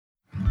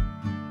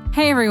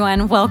Hey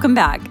everyone, welcome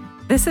back.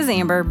 This is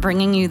Amber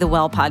bringing you the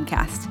Well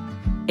podcast.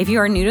 If you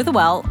are new to the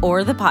Well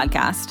or the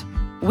podcast,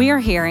 we are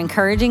here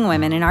encouraging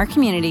women in our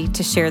community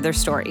to share their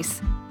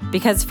stories.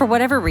 Because for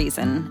whatever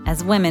reason,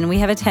 as women, we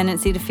have a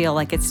tendency to feel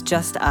like it's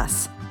just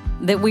us,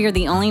 that we are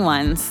the only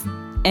ones,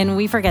 and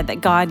we forget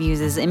that God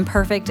uses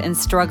imperfect and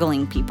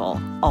struggling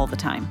people all the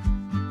time.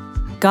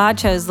 God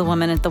chose the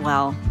woman at the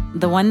well,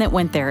 the one that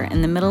went there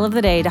in the middle of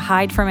the day to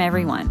hide from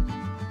everyone.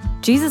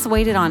 Jesus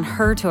waited on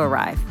her to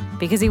arrive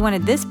because he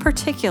wanted this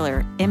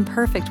particular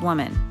imperfect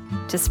woman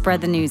to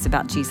spread the news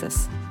about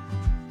Jesus.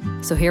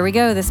 So here we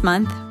go this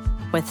month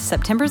with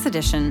September's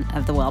edition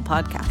of the Well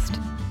podcast.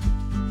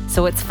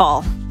 So it's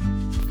fall.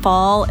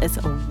 Fall is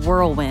a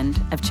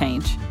whirlwind of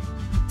change.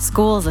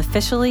 School is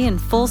officially in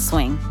full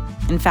swing.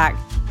 In fact,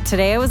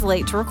 today I was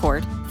late to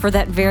record for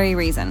that very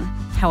reason.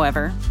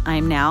 However, I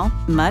am now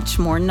much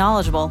more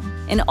knowledgeable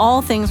in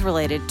all things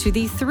related to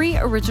the 3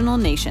 original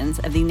nations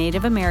of the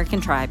Native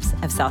American tribes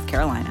of South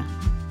Carolina.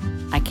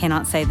 I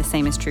cannot say the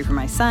same is true for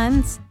my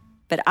sons,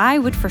 but I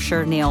would for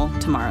sure nail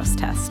tomorrow's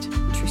test.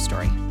 True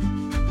story.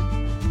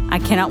 I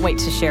cannot wait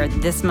to share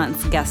this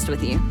month's guest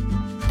with you.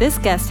 This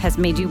guest has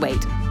made you wait,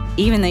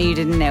 even though you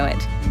didn't know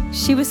it.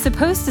 She was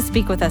supposed to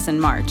speak with us in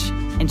March,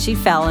 and she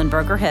fell and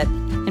broke her hip,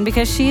 and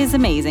because she is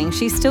amazing,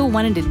 she still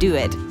wanted to do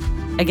it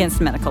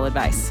against medical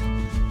advice.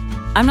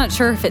 I'm not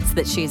sure if it's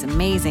that she's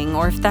amazing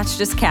or if that's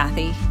just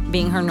Cathy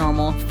being her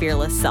normal,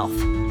 fearless self.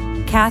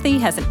 Cathy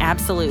has an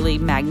absolutely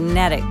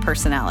magnetic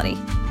personality.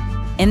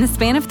 In the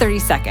span of 30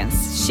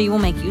 seconds, she will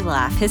make you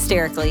laugh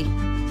hysterically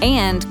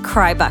and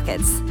cry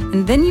buckets.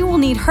 And then you will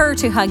need her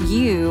to hug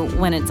you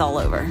when it's all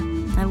over.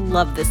 I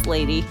love this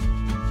lady.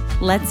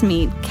 Let's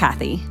meet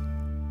Cathy.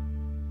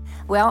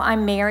 Well,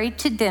 I'm married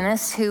to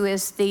Dennis, who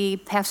is the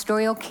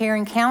pastoral care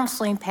and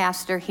counseling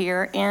pastor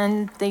here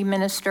and the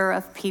minister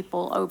of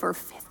people over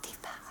 55.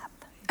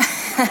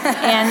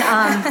 And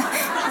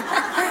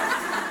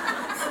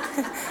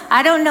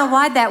I don't know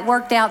why that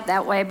worked out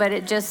that way, but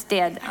it just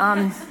did.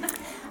 I'm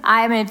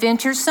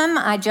adventuresome.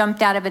 I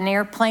jumped out of an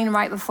airplane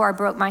right before I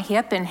broke my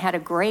hip and had a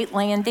great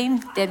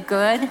landing, did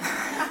good.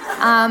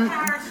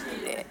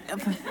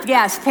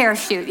 Yes,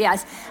 parachute,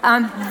 yes.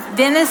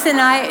 Dennis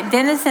and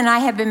I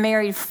have been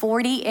married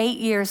 48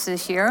 years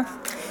this year.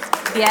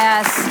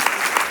 Yes,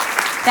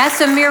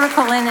 that's a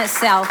miracle in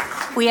itself.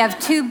 We have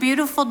 2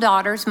 beautiful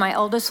daughters. My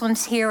oldest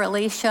one's here,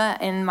 Alicia,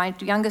 and my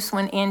youngest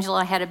one,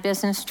 Angela, had a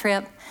business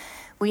trip.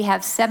 We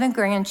have 7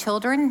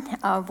 grandchildren,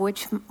 of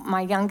which my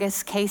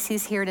youngest,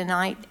 Casey's here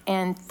tonight,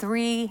 and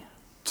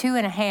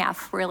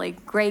 2.5 really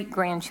great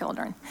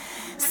grandchildren.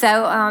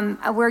 So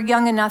we're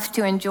young enough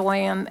to enjoy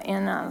them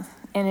and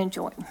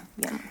enjoy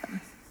them.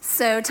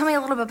 So tell me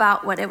a little bit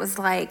about what it was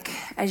like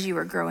as you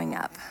were growing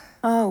up.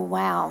 Oh,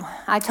 wow.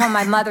 I told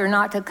my mother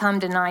not to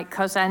come tonight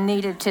because I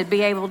needed to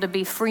be able to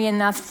be free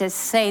enough to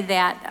say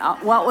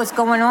that, what was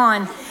going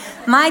on.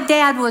 My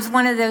dad was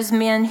one of those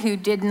men who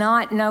did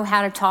not know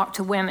how to talk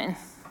to women.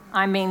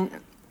 I mean,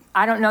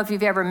 I don't know if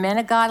you've ever met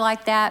a guy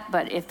like that,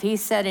 but if he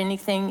said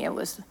anything, it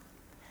was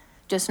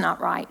just not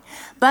right.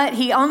 But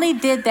he only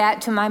did that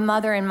to my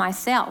mother and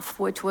myself,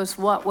 which was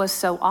what was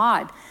so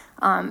odd.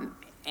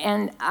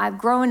 And I've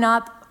grown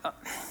up,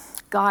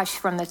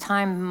 from the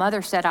time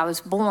Mother said I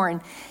was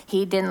born,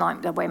 he didn't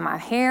like the way my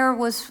hair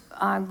was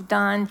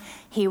done.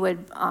 He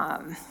would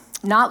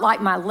not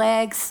like my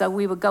legs, so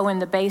we would go in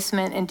the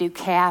basement and do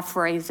calf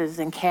raises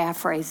and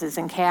calf raises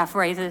and calf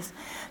raises,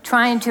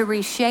 trying to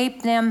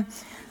reshape them.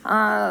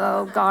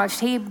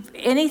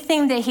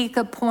 Anything that he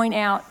could point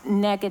out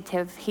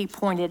negative, he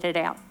pointed it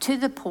out, to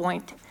the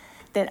point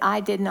that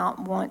I did not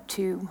want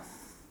to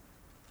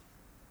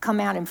come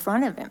out in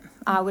front of him.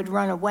 I would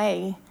run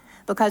away,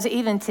 because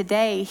even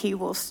today, he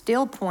will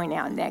still point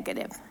out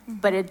negative,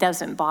 but it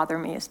doesn't bother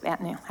me as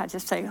bad now. I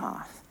just say,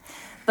 oh.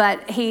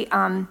 But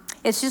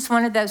it's just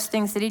one of those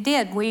things that he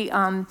did. We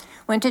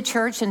went to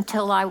church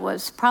until I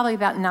was probably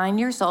about 9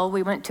 years old.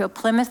 We went to a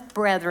Plymouth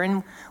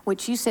Brethren,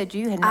 which you said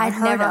you had not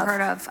heard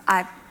of.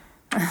 I'd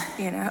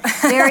never heard of.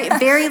 Very,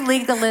 very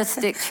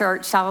legalistic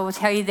church, I will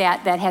tell you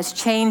that has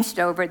changed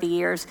over the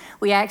years.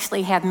 We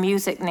actually have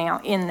music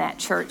now in that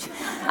church.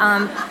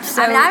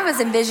 I was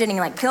envisioning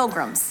like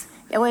pilgrims.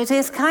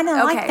 It's kind of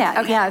like that.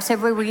 Okay. Yeah,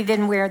 except we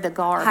didn't wear the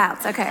garb.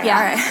 Hats, okay, yeah.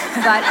 All right.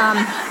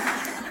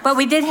 But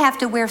we did have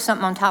to wear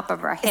something on top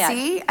of our head.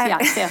 See?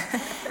 Yeah.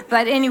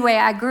 But anyway,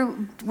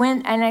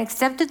 went and I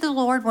accepted the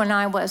Lord when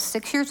I was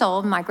 6 years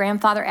old. My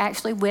grandfather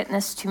actually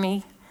witnessed to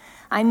me.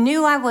 I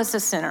knew I was a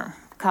sinner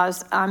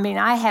because,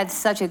 I had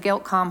such a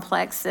guilt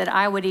complex that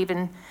I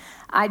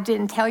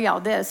didn't tell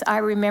y'all this. I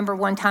remember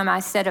one time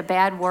I said a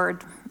bad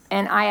word,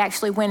 and I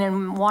actually went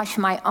and washed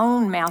my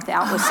own mouth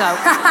out with soap.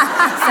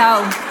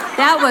 So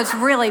that was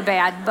really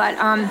bad, but...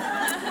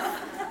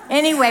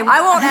 Anyway,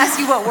 I won't ask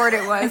you what word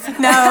it was.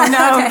 No,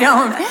 okay.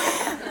 Don't.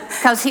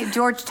 Because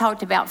George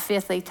talked about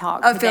filthy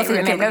talk. Oh, filthy.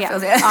 Okay, so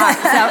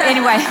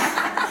anyway,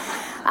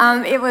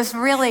 It was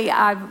really,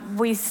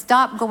 we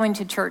stopped going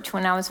to church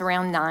when I was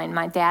around 9.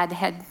 My dad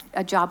had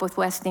a job with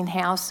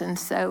Westinghouse, and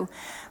so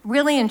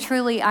really and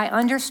truly, I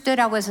understood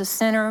I was a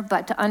sinner,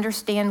 but to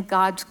understand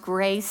God's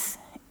grace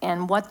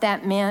and what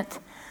that meant,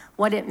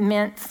 what it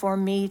meant for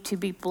me to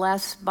be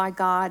blessed by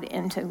God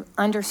and to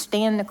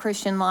understand the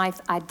Christian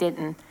life, I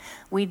didn't.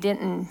 We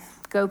didn't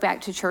go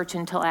back to church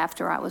until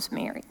after I was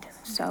married.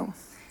 So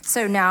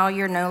now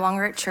you're no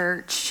longer at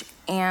church,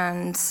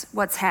 and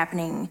what's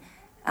happening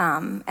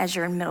as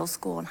you're in middle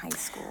school and high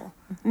school?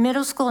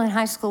 Middle school and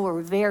high school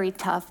were very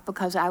tough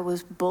because I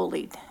was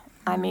bullied.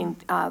 I mean,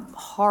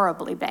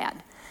 horribly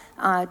bad.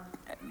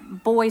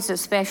 Boys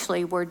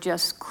especially were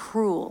just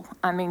cruel.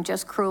 I mean,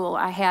 just cruel.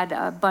 I had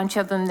a bunch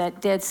of them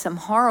that did some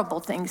horrible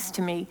things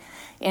to me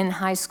in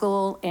high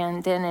school,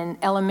 and then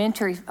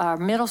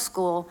in middle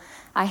school,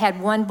 I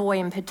had one boy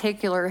in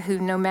particular who,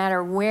 no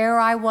matter where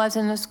I was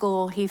in the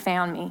school, he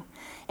found me.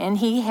 And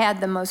he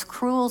had the most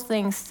cruel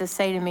things to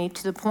say to me,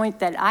 to the point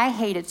that I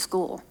hated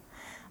school.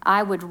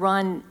 I would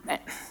run.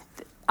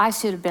 I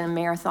should have been a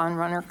marathon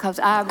runner, because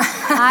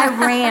I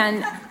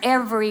ran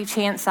every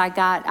chance I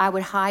got. I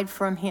would hide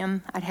from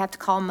him. I'd have to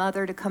call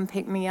Mother to come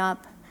pick me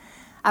up.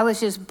 I was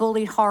just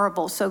bullied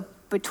horrible. So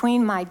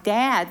between my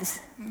dad's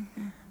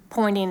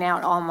pointing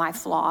out all my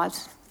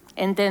flaws,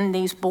 and then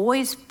these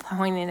boys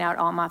pointing out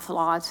all my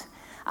flaws,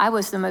 I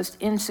was the most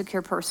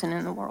insecure person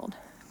in the world.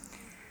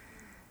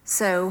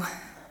 So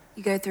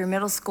you go through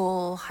middle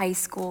school, high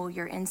school,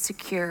 you're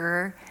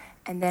insecure.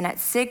 And then at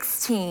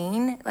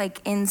 16,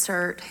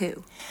 insert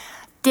who?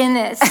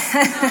 Dennis.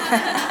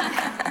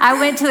 I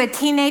went to a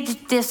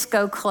teenage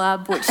disco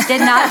club, which did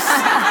not,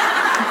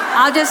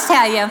 I'll just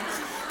tell you,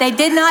 they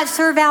did not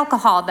serve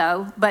alcohol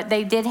though, but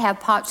they did have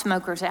pot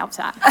smokers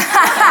outside.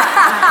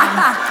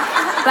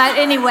 But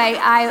anyway,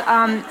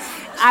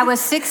 I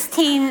was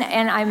 16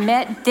 and I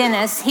met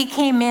Dennis. He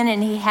came in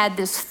and he had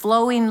this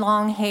flowing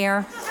long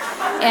hair.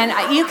 And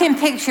you can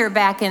picture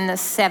back in the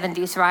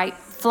 70s, right?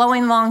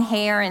 Flowing long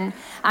hair, and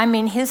I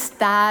mean his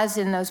thighs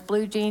in those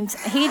blue jeans.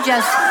 He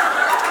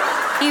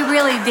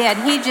really did.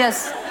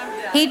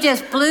 He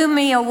just blew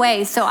me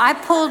away. So I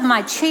pulled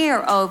my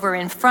chair over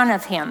in front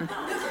of him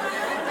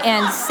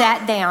and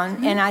sat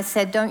down, and I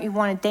said, "Don't you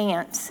want to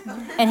dance?"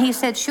 And he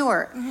said,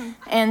 "Sure."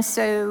 And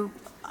so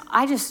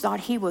I just thought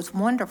he was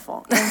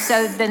wonderful. And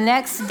so the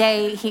next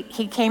day,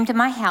 he came to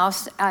my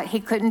house. He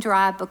couldn't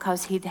drive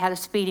because he'd had a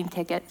speeding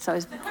ticket, so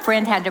his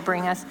friend had to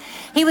bring us.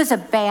 He was a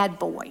bad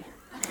boy.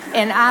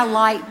 And I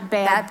like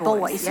bad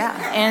boys. Yeah.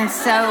 And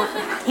so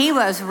he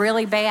was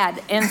really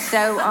bad. And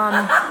so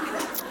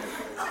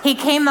he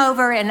came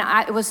over, and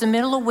it was the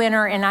middle of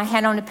winter, and I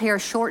had on a pair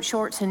of short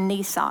shorts and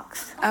knee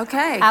socks.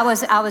 Okay. I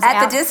was at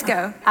out, the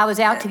disco. I was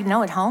out to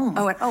at home.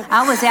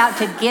 I was out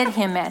to get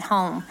him at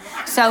home.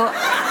 So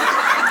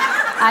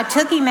I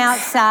took him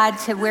outside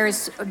to where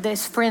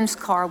this friend's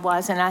car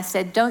was, and I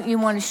said, "Don't you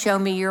want to show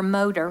me your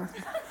motor?"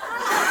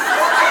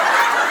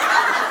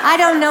 I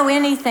don't know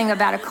anything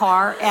about a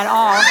car at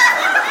all,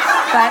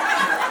 but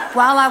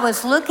while I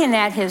was looking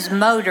at his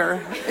motor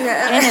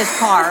in his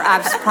car, I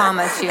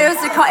promise you. It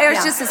was the car. It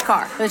was just his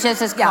car. It was just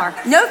his car.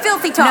 No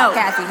filthy talk, No.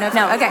 Cathy.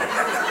 No. Okay.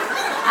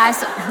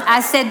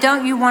 I said,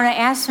 "Don't you want to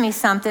ask me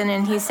something?"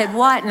 And he said,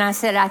 "What?" And I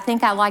said, "I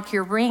think I like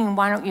your ring.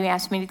 Why don't you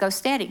ask me to go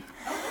steady?"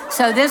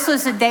 So this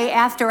was the day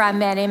after I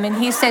met him, and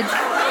he said,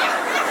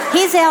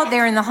 "He's out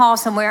there in the hall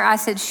somewhere." I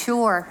said,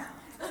 "Sure,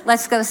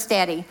 let's go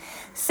steady."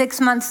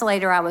 6 months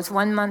later, I was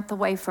 1 month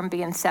away from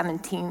being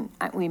 17.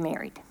 We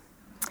married.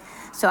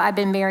 So I've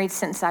been married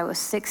since I was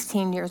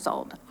 16 years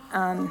old.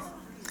 So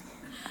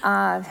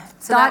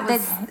that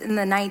was in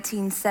the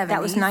 1970s?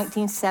 That was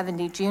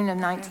 1970, June of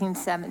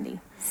 1970.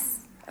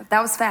 That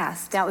was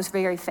fast. That was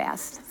very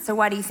fast. So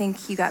why do you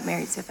think you got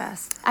married so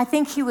fast? I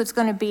think he was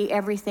going to be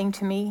everything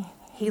to me.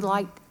 He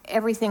liked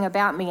everything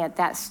about me at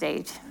that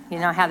stage. You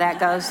know how that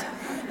goes.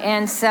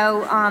 And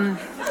so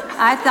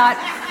I thought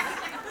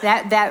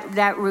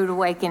that rude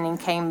awakening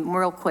came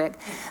real quick.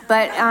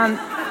 But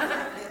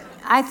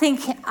I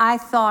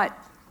thought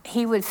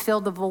he would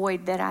fill the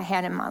void that I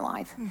had in my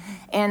life.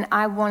 And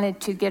I wanted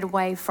to get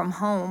away from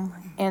home.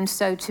 And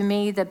so to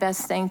me, the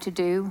best thing to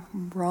do,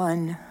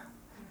 run.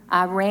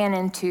 I ran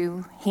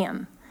into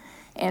him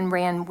and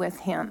ran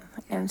with him.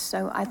 And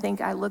so I think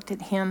I looked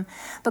at him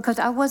because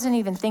I wasn't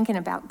even thinking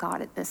about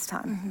God at this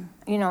time.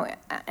 You know,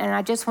 and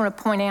I just want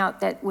to point out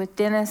that with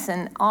Dennis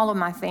and all of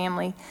my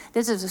family,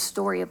 this is a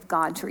story of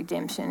God's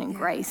redemption and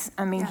grace.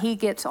 I mean, he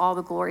gets all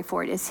the glory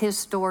for it. It's his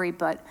story,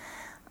 but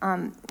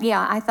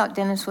I thought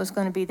Dennis was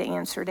going to be the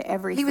answer to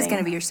everything. He was going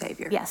to be your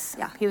savior. Yes,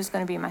 he was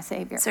going to be my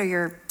savior. So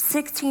you're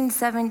 16,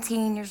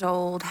 17 years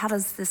old. How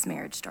does this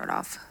marriage start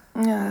off?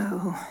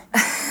 No.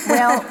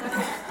 Well,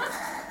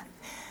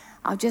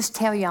 I'll just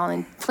tell y'all,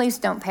 and please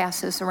don't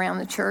pass this around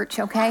the church,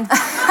 okay?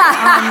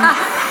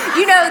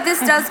 You know,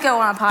 this does go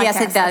on a podcast. Yes,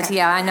 it does. Okay.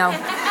 Yeah, I know.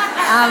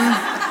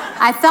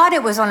 I thought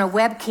it was on a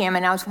webcam,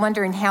 and I was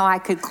wondering how I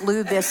could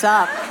glue this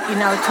up, to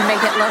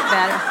make it look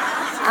better.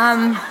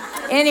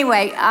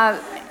 Anyway,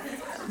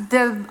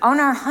 On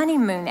our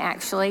honeymoon,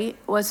 actually,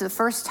 was the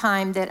first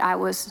time that I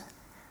was,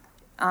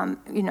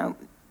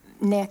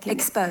 naked.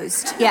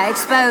 Exposed. Yeah,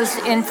 exposed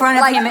in front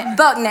of him. Like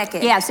buck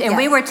naked. Yes, and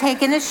we were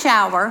taking a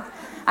shower.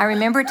 I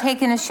remember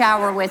taking a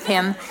shower with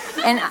him,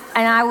 and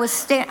I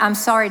was I'm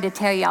sorry to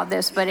tell y'all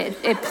this, but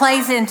it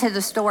plays into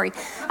the story.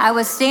 I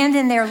was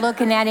standing there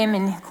looking at him,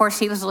 and of course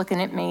he was looking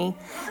at me.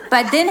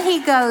 But then he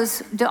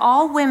goes, "Do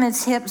all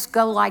women's hips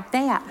go like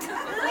that?"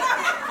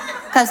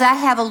 Because I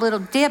have a little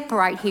dip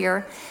right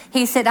here.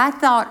 He said, "I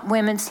thought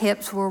women's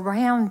hips were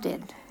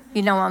rounded,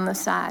 on the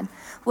side."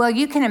 Well,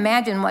 you can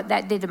imagine what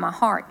that did to my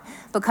heart,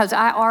 because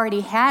I already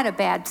had a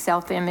bad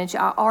self-image.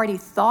 I already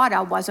thought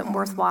I wasn't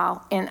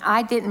worthwhile, and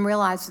I didn't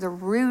realize the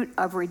root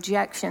of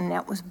rejection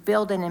that was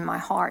building in my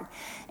heart.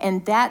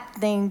 And that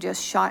thing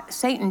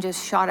Satan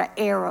just shot an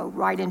arrow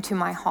right into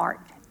my heart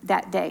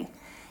that day.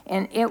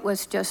 And it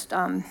was just,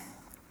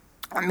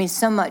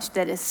 so much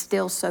that is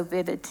still so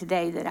vivid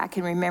today that I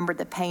can remember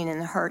the pain and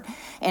the hurt.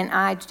 And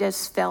I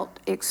just felt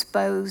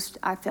exposed.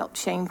 I felt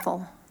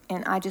shameful,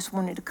 and I just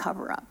wanted to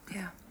cover up.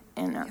 Yeah.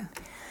 And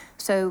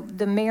so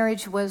the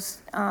marriage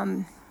was,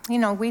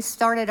 we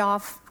started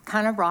off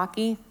kind of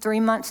rocky. 3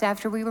 months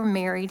after we were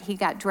married, he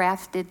got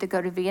drafted to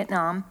go to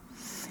Vietnam.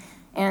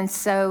 And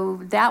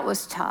so that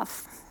was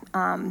tough.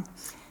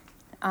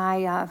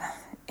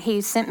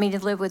 He sent me to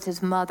live with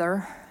his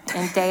mother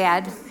and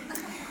dad.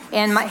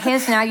 And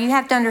now you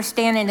have to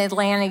understand, in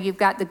Atlanta, you've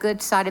got the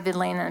good side of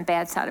Atlanta and the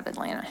bad side of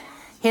Atlanta.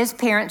 His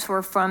parents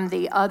were from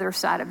the other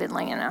side of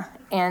Atlanta,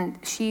 and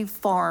she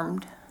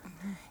farmed.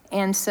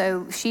 And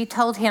so she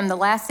told him, the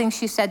last thing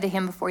she said to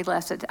him before he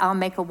left, said, "I'll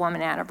make a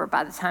woman out of her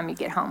by the time you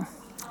get home."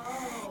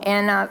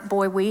 And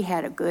boy, we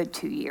had a good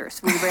 2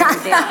 years. We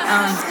really did.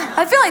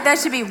 I feel like that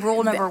should be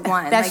rule number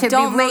one.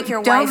 Don't make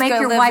your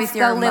wife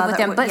go live with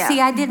them. But see,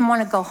 I didn't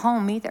want to go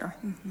home either.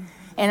 Mm-hmm.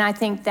 And I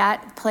think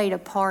that played a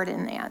part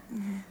in that.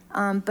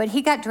 Mm-hmm. But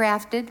he got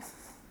drafted,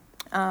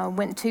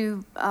 went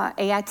to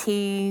AIT,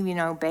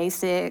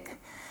 basic,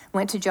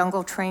 went to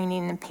jungle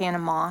training in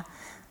Panama.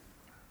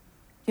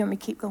 You want me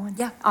to keep going?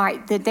 Yeah. All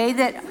right. The day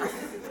that,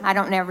 I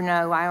don't never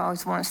know. I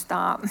always want to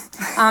stop.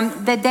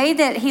 The day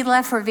that he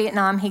left for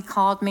Vietnam, he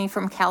called me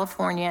from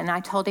California, and I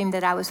told him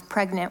that I was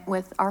pregnant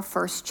with our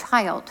first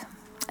child,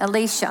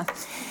 Alicia.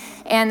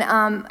 And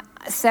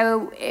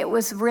so it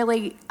was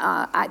really,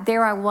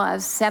 there I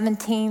was,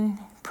 17,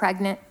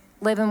 pregnant,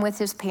 living with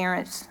his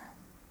parents.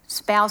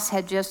 Spouse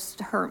had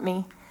just hurt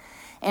me.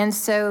 And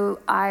so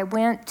I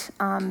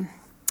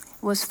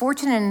was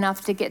fortunate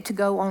enough to get to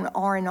go on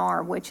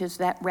R&R, which is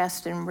that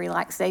rest and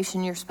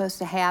relaxation you're supposed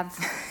to have,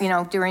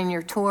 during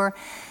your tour.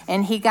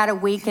 And he got a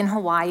week in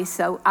Hawaii.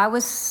 So I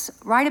was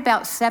right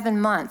about 7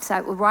 months,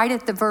 right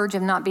at the verge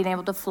of not being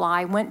able to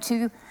fly. Went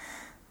to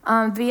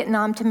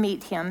Vietnam to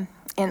meet him.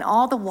 And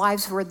all the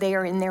wives were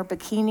there in their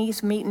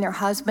bikinis meeting their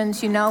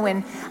husbands, and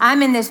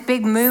I'm in this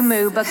big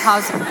moo-moo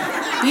because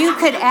you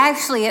could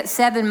actually, at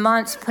 7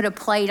 months, put a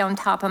plate on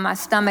top of my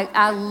stomach.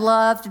 I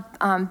loved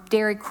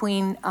Dairy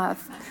Queen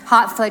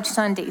hot fudge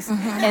sundaes.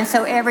 Mm-hmm. And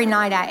so every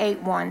night I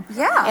ate one.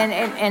 Yeah.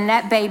 And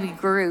that baby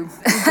grew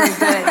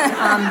good.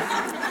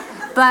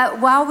 But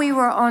while we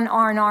were on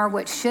R&R,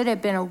 which should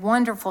have been a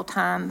wonderful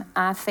time,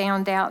 I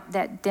found out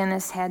that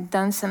Dennis had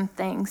done some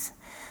things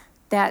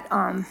that...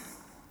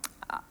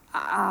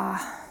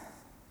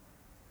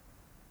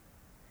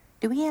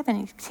 do we have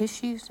any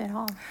tissues at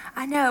all?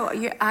 I know.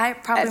 I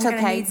probably am going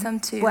to need some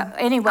too. Well,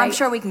 anyway. I'm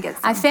sure we can get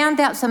some. I found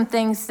out some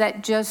things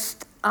that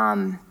just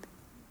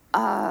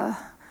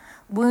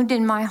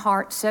wounded my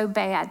heart so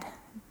bad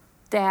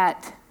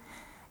that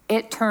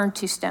it turned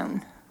to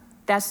stone.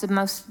 That's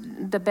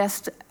the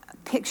best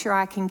picture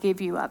I can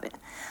give you of it.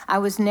 I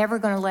was never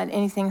going to let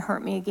anything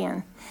hurt me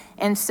again.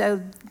 And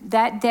so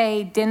that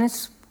day,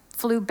 Dennis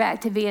flew back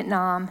to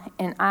Vietnam,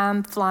 and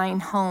I'm flying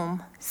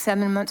home,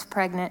 7 months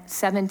pregnant,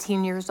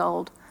 17 years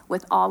old,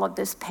 with all of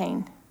this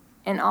pain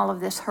and all of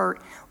this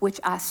hurt, which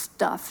I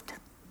stuffed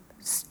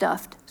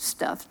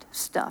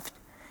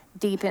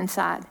deep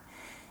inside.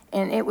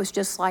 And it was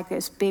just like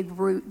this big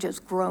root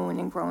just growing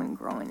and growing and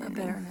growing. Of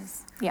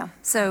bitterness. Yeah.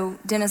 So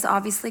Dennis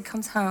obviously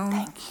comes home.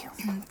 Thank you.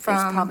 He's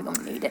probably going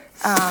to need it.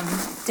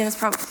 Dennis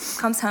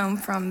comes home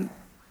from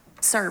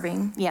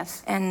serving.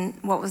 Yes. And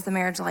what was the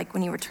marriage like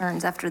when he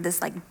returns after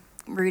this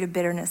root of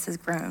bitterness has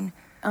grown?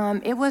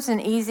 It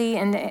wasn't easy,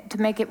 and to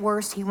make it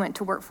worse, he went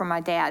to work for my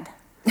dad.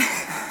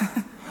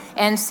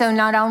 And so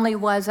not only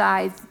was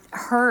I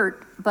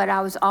hurt, but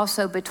I was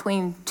also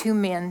between two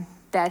men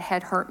that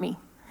had hurt me.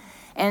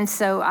 And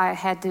so I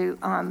had to,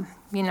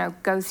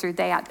 go through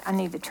that. I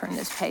need to turn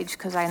this page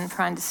because I'm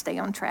trying to stay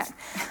on track.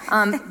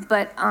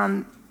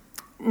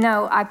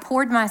 No, I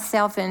poured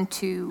myself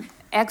into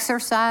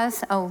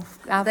exercise. Oh,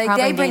 I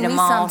probably need them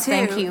all.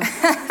 Thank you.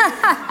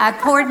 I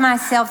poured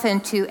myself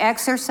into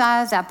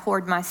exercise. I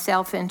poured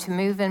myself into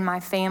moving my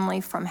family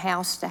from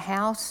house to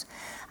house.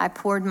 I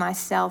poured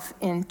myself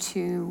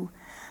into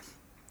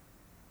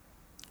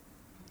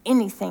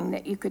anything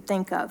that you could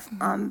think of.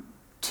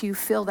 to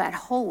fill that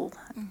hole.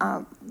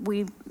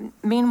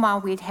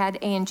 Meanwhile, we'd had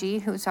Angie,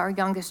 who's our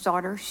youngest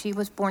daughter. She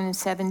was born in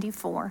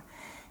 1974.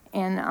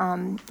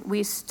 And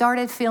we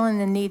started feeling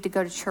the need to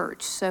go to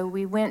church. So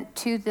we went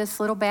to this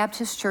little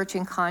Baptist church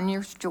in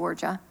Conyers,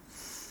 Georgia.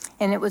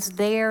 And it was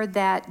there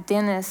that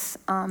Dennis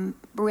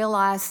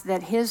realized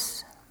that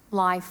his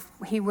life,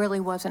 he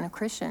really wasn't a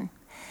Christian.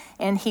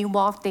 And he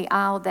walked the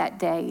aisle that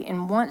day.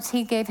 And once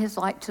he gave his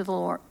life to the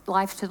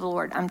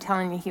Lord, I'm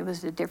telling you, he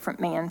was a different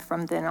man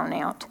from then on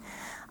out.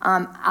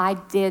 I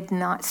did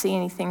not see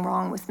anything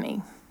wrong with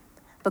me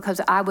because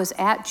I was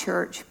at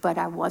church, but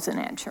I wasn't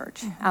at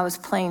church. Mm-hmm. I was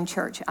playing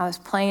church. I was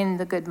playing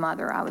the good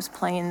mother. I was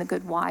playing the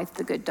good wife,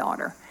 the good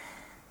daughter,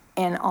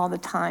 and all the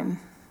time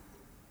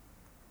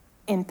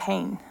in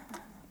pain.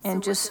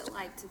 And so just what's it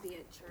like to be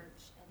at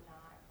church and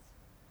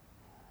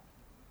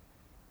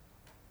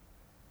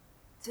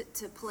not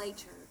to play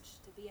church,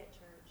 to be at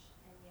church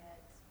and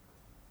yet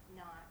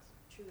not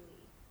truly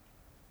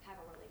have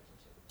a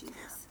relationship with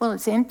Jesus? Well,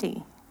 it's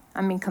empty.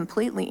 I mean,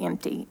 completely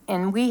empty.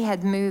 And we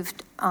had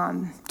moved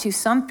to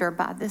Sumter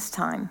by this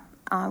time.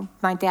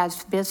 My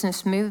dad's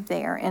business moved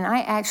there, and I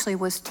actually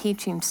was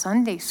teaching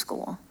Sunday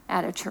school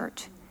at a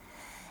church.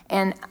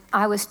 And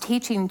I was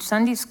teaching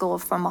Sunday school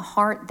from a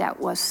heart that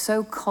was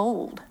so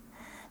cold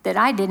that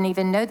I didn't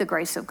even know the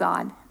grace of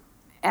God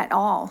at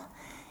all.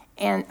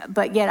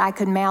 But yet I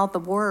could mouth the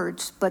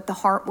words, but the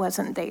heart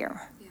wasn't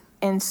there. Yeah.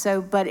 And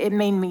so, but it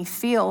made me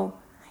feel,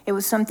 it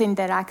was something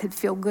that I could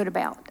feel good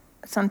about,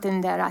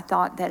 something that I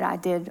thought that I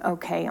did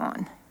okay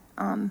on.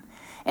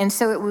 And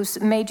so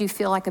it made you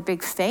feel like a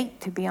big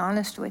fake, to be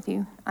honest with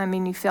you. I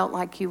mean, you felt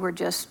like you were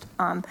just,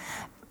 what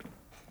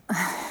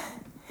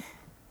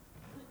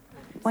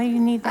do you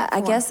need that for?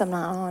 I guess I'm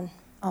not on.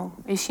 Oh,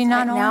 is she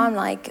not on? Now I'm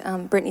like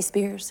Britney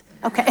Spears.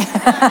 Okay.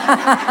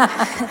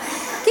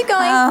 Keep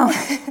going.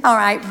 All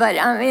right, but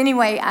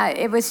anyway,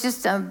 it was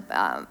just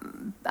a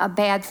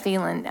bad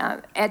feeling.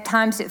 At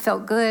times it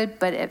felt good,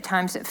 but at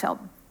times it felt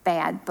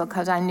bad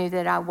because I knew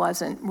that I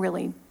wasn't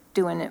really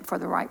doing it for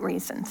the right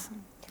reasons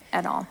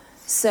at all.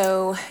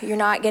 So you're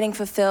not getting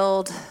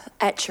fulfilled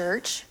at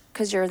church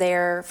because you're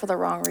there for the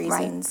wrong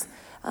reasons.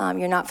 Right.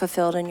 You're not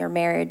fulfilled in your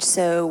marriage.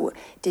 So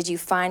did you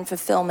find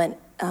fulfillment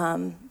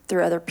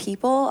through other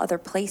people, other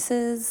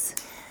places?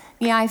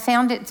 Yeah, I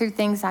found it through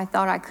things I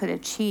thought I could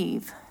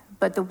achieve.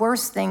 But the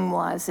worst thing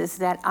is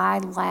that I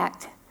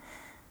lacked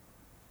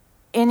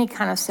any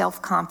kind of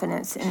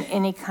self-confidence and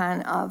any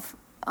kind of,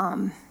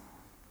 I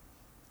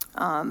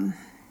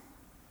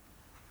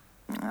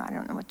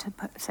don't know what to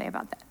say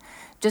about that.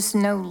 Just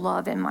no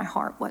love in my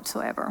heart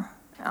whatsoever,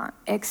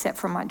 except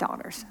for my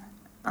daughters.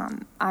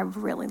 I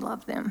really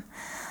love them.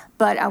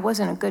 But I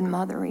wasn't a good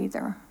mother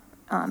either.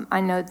 I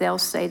know they'll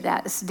say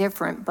that's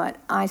different, but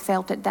I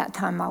felt at that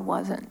time I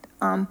wasn't.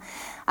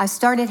 I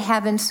started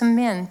having some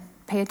men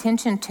pay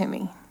attention to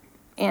me.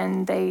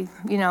 And they,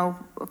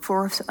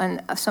 for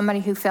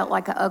somebody who felt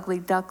like an ugly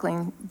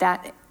duckling,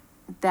 that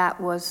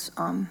was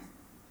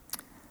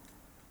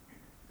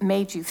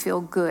made you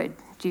feel good.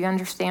 Do you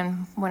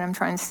understand what I'm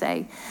trying to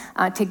say?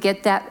 To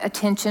get that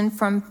attention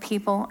from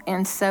people.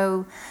 And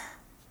so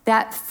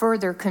that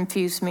further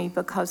confused me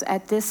because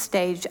at this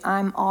stage,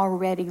 I'm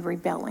already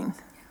rebelling.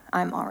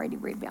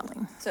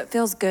 So it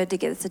feels good to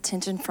get this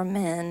attention from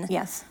men.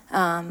 Yes.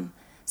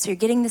 So you're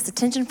getting this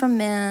attention from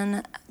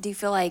men. Do you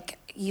feel like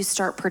you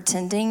start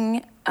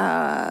pretending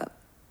at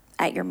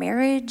your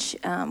marriage?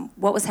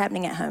 What was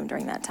happening at home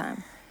during that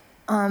time?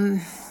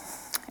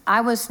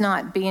 I was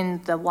not being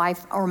the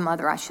wife or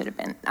mother I should have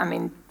been. I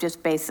mean,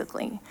 just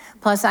basically.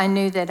 Plus, I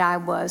knew that I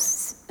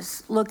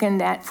was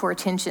looking for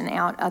attention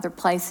out other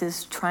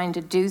places, trying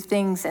to do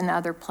things in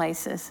other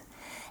places.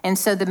 And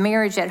so the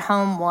marriage at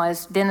home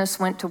was Dennis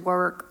went to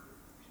work.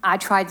 I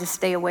tried to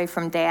stay away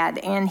from Dad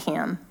and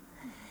him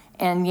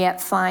and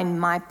yet find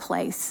my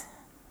place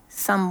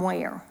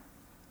somewhere.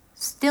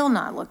 Still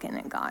not looking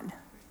at God.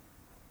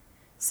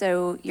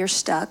 So you're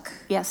stuck.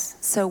 Yes.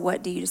 So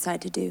what do you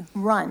decide to do?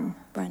 Run.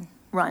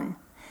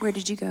 Where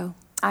did you go?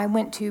 I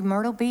went to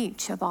Myrtle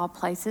Beach, of all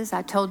places.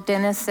 I told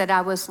Dennis that I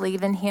was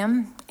leaving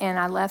him, and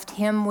I left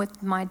him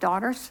with my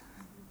daughters.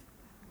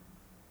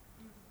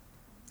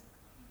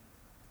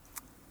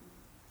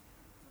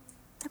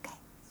 Okay.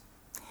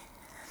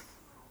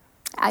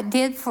 I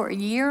did for a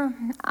year.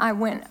 I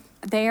went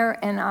there,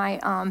 and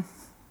I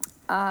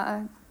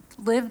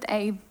lived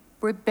a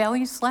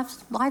rebellious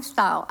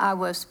lifestyle. I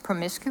was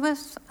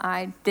promiscuous.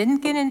 I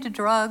didn't get into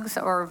drugs,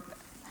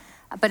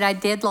 but I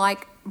did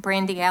like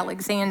Brandy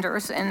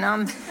Alexander's,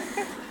 and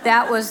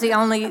that was the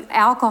only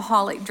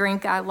alcoholic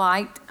drink I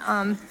liked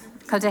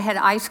because it had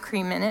ice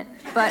cream in it.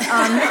 But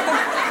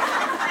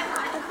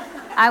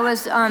I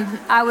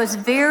was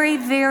very,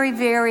 very,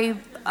 very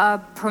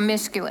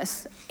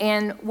promiscuous.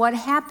 And what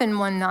happened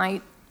one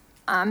night,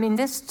 I mean,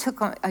 this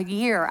took a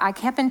year. I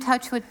kept in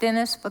touch with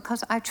Dennis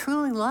because I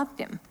truly loved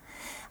him.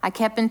 I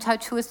kept in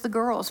touch with the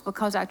girls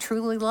because I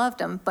truly loved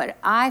them, but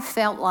I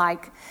felt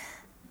like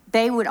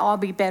they would all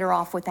be better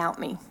off without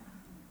me.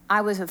 I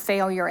was a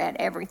failure at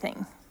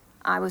everything.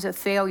 I was a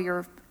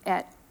failure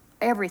at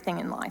everything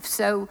in life.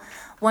 So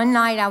one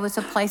night I was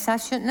a place I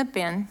shouldn't have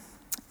been.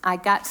 I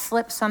got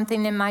slipped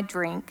something in my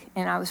drink,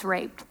 and I was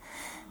raped.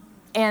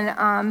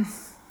 And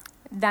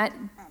that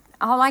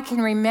all I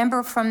can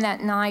remember from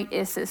that night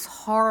is this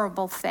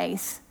horrible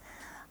face.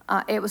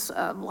 It was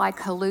like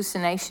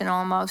hallucination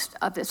almost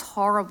of this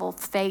horrible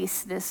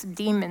face, this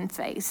demon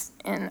face,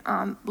 and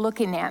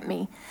looking at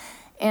me.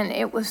 And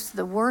it was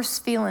the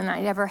worst feeling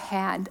I'd ever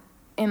had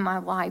in my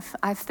life.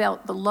 I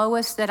felt the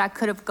lowest that I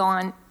could have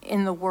gone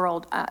in the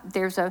world.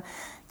 There's a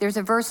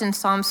verse in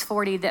Psalms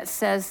 40 that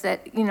says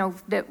that,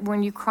 that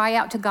when you cry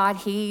out to God,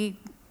 he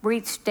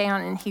reaches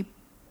down and he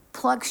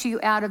plucks you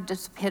out of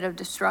this pit of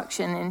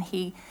destruction, and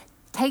he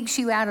takes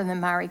you out of the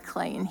miry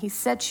clay, and he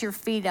sets your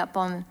feet up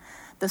on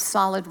the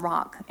solid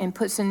rock and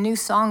puts a new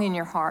song in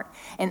your heart.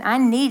 And I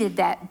needed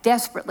that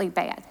desperately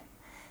bad.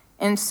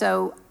 And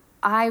so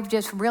I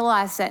just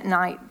realized that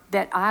night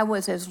that I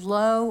was as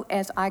low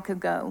as I could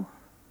go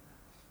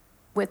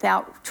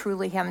without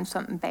truly having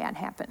something bad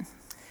happen.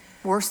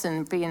 Worse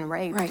than being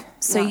raped. Right.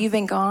 So you've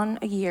been gone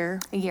a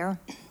year. A year.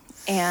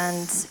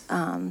 And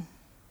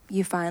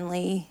you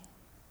finally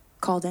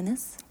called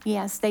Dennis?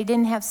 Yes, they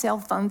didn't have cell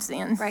phones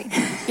then. Right.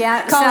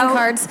 Yeah. Calling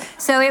cards.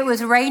 So it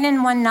was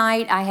raining one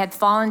night. I had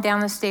fallen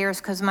down the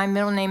stairs because my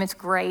middle name is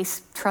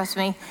Grace, trust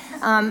me.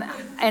 And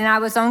I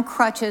was on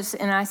crutches,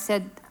 and I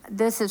said,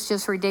 this is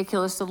just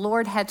ridiculous. The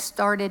Lord had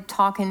started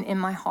talking in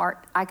my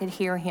heart. I could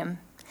hear him.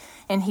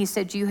 And he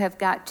said, you have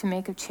got to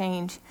make a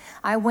change.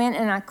 I went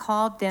and I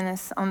called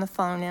Dennis on the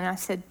phone, and I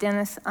said,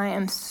 Dennis, I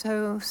am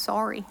so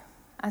sorry.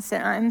 I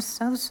said, I am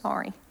so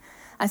sorry.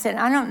 I said,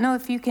 I don't know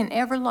if you can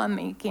ever love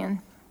me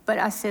again, but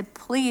I said,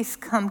 please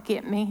come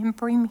get me and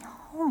bring me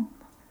home.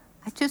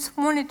 I just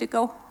wanted to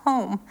go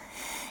home.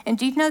 And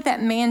do you know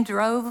that man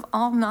drove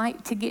all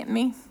night to get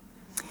me?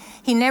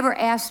 He never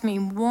asked me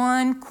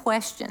one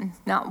question,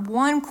 not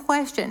one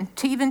question,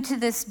 even to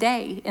this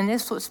day, and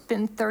this was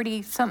been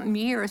 30-something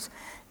years,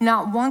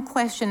 not one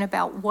question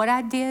about what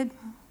I did,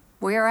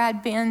 where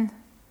I'd been,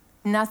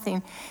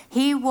 nothing.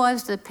 He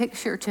was the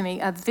picture to me,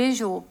 a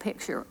visual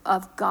picture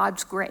of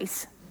God's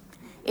grace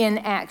in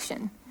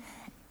action.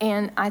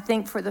 And I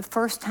think for the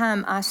first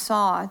time I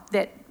saw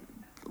that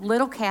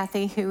little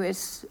Cathy, who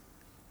is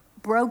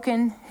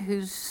broken,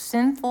 who's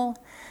sinful,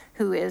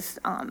 who is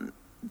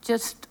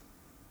just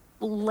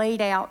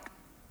laid out,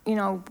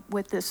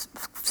 with this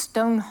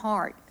stone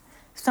heart,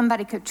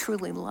 somebody could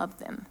truly love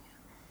them.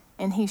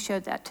 And he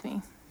showed that to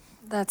me.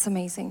 That's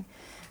amazing.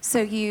 So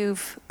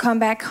you've come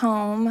back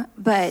home,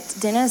 but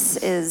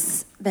Dennis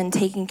has been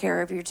taking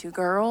care of your two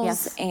girls.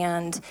 Yes.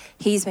 And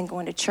he's been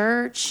going to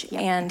church. Yep.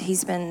 And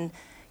he's been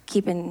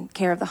keeping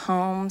care of the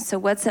home. So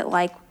what's it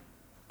like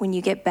when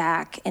you get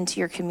back into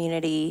your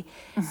community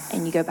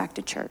and you go back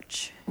to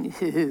church?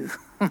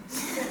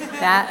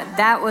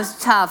 That was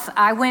tough.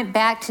 I went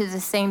back to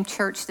the same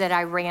church that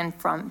I ran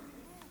from.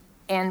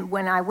 And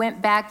when I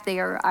went back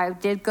there, I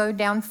did go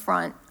down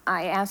front.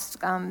 I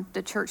asked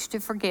the church to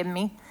forgive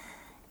me.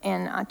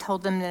 And I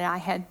told them that I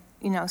had,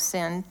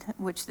 sinned,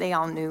 which they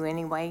all knew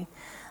anyway.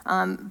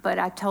 But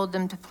I told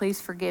them to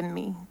please forgive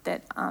me,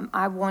 that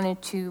I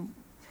wanted to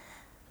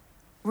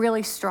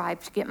really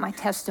strive to get my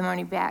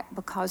testimony back,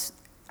 because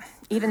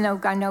even though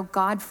I know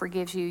God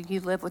forgives you, you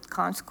live with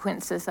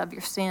consequences of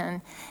your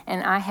sin.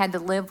 And I had to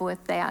live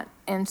with that.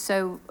 And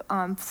so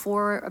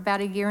for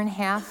about a year and a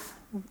half,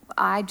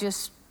 I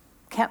just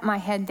kept my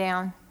head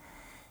down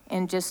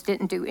and just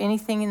didn't do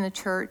anything in the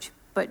church,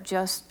 but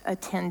just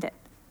attend it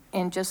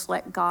and just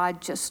let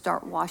God just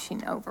start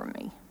washing over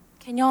me.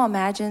 Can y'all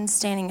imagine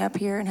standing up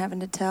here and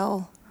having to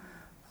tell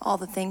all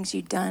the things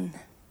you'd done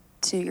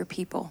to your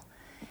people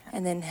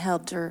and then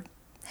held your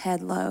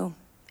head low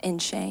in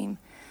shame?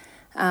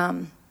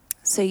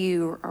 So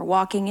you are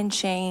walking in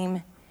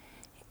shame,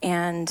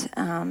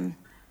 and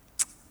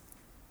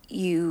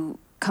you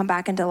come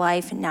back into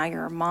life, and now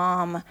you're a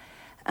mom,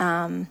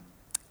 and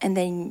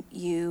then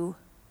you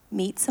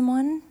meet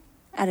someone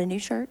at a new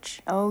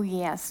church? Oh,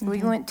 yes.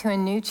 We went to a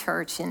new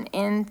church,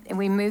 and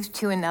we moved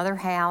to another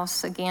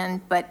house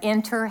again, but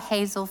enter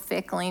Hazel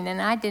Fickling,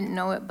 and I didn't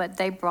know it, but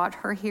they brought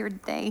her here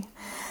today.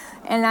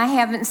 And I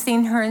haven't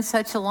seen her in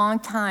such a long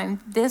time.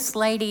 This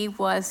lady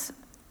was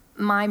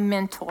my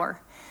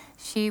mentor.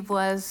 She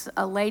was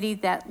a lady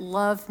that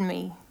loved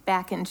me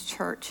back in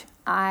church.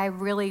 I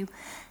really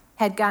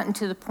had gotten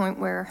to the point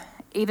where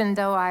even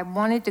though I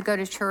wanted to go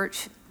to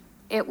church,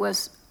 it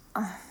was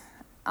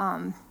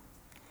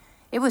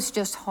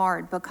just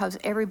hard because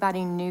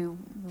everybody knew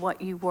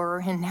what you were,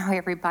 and now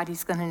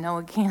everybody's going to know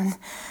again.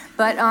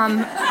 But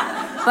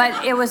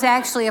it was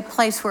actually a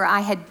place where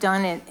I had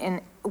done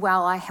it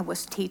while I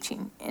was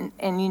teaching, and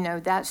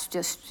that's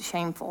just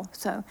shameful.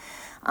 So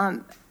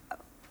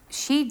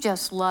she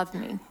just loved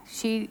me.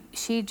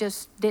 She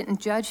just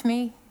didn't judge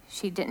me.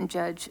 She didn't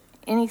judge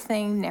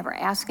anything, never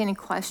asked any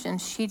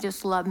questions. She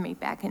just loved me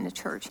back in the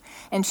church,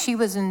 and she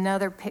was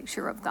another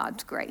picture of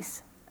God's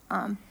grace.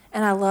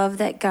 And I love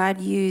that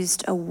God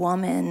used a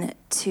woman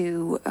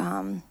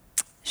to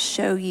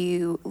show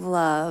you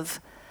love,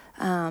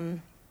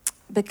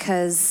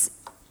 because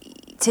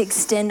to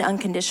extend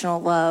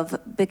unconditional love,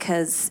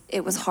 because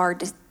it was hard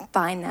to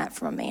find that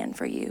from a man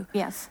for you.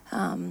 Yes.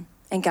 And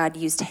God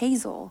used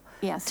Hazel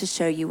Yes. to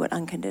show you what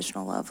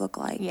unconditional love looked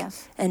like.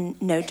 Yes. And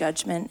no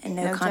judgment and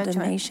no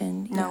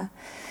condemnation. No.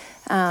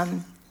 Yeah.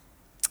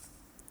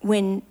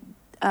 When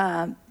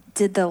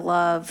did the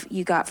love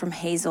you got from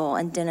Hazel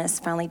and Dennis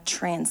finally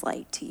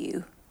translate to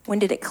you? When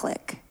did it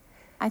click?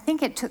 I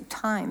think it took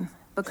time,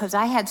 because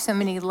I had so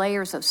many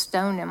layers of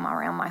stone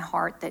around my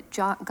heart that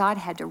God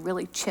had to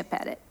really chip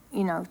at it,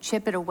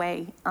 chip it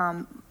away,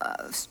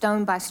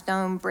 stone by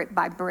stone, brick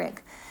by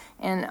brick.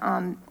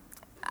 And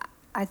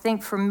I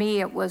think for me,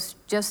 it was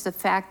just the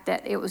fact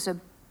that it was a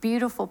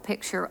beautiful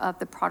picture of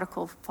the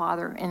prodigal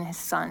father and his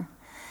son,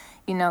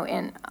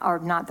 or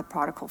not the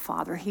prodigal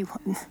father,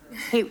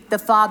 the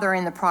father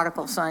and the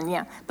prodigal son,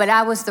 yeah. But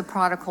I was the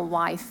prodigal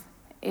wife,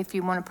 if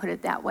you want to put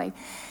it that way.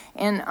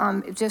 And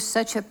just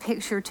such a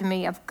picture to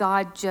me of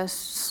God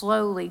just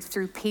slowly,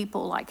 through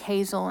people like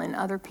Hazel and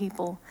other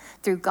people,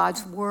 through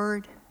God's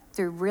word,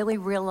 through really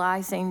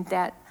realizing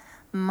that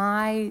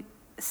my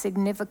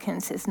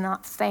significance is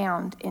not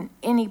found in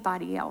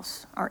anybody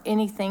else or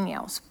anything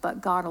else but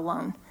God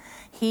alone.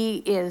 He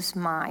is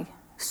my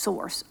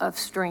source of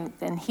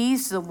strength, and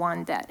he's the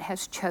one that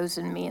has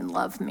chosen me and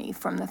loved me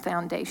from the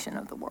foundation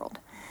of the world.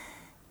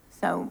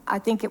 So I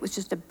think it was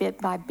just a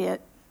bit by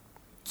bit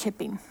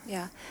chipping.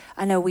 Yeah,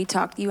 I know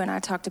you and I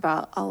talked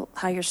about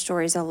how your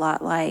story's a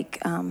lot like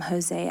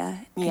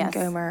Hosea and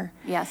Gomer.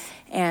 Yes.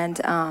 And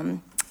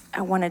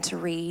I wanted to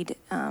read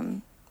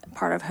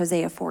part of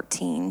Hosea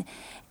 14,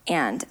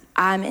 and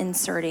I'm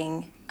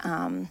inserting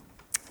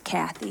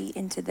Cathy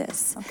into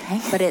this. Okay.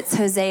 But it's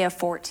Hosea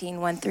 14,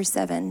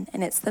 1-7,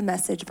 and it's the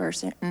Message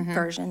version.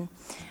 Going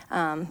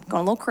a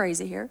little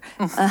crazy here.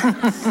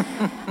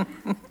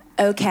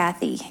 Oh,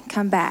 Cathy,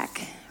 come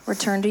back.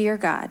 Return to your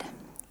God.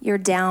 You're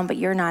down, but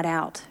you're not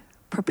out.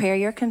 Prepare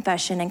your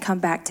confession and come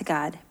back to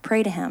God.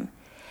 Pray to him.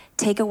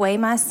 Take away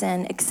my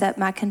sin, accept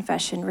my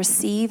confession,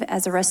 receive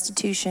as a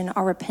restitution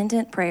our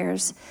repentant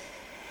prayers.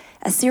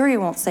 Assyria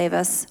won't save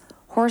us.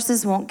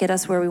 Horses won't get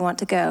us where we want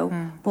to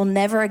go. We'll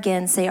never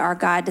again say our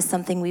God to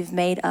something we've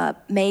made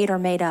up.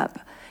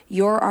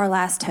 You're our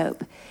last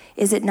hope.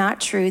 Is it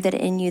not true that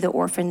in you the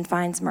orphan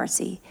finds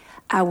mercy?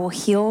 I will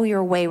heal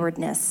your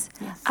waywardness.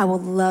 Yes. I will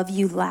love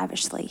you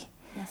lavishly.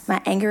 Yes. My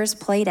anger is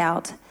played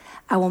out.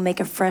 I will make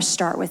a fresh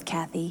start with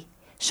Cathy.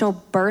 She'll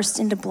burst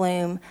into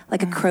bloom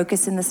like a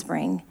crocus in the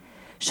spring.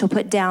 She'll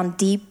put down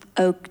deep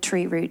oak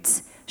tree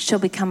roots. She'll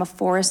become a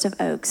forest of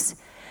oaks.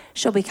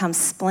 She'll become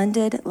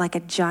splendid like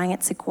a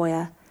giant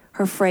sequoia,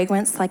 her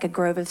fragrance like a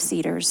grove of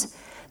cedars.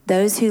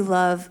 Those who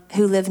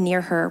live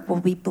near her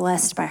will be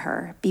blessed by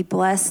her, be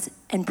blessed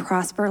and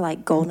prosper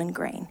like golden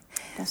grain.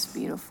 That's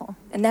beautiful.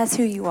 And that's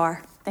who you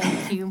are.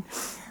 Thank you.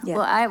 Yeah.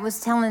 Well, I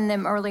was telling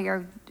them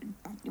earlier,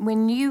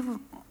 when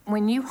you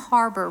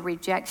harbor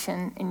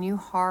rejection and you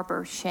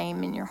harbor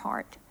shame in your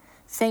heart,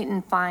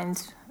 Satan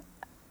finds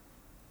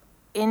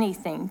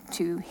anything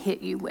to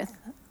hit you with.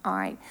 All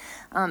right.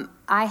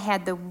 I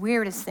had the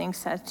weirdest thing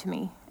said to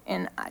me,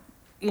 and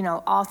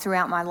all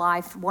throughout my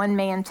life. One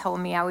man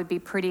told me I would be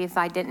pretty if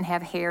I didn't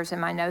have hairs in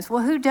my nose.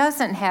 Well, who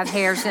doesn't have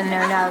hairs in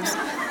their nose?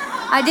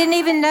 I didn't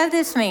even know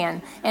this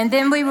man. And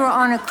then we were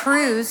on a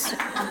cruise.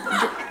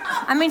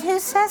 Who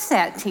says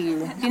that to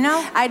you?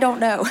 I don't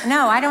know.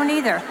 No, I don't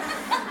either.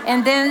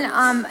 And then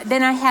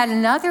I had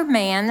another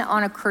man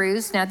on a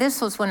cruise. Now,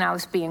 this was when I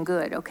was being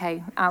good,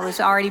 okay? I was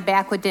already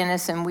back with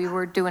Dennis, and we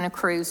were doing a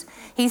cruise.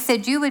 He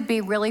said, you would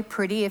be really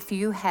pretty if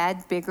you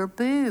had bigger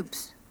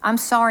boobs. I'm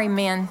sorry,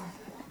 men.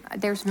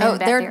 There's men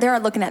back there. They're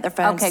looking at their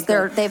phones. Okay,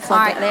 good. They've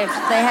plugged All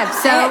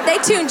right. it. They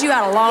tuned you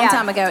out a long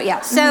time ago.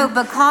 Yeah. So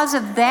because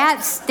of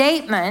that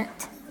statement,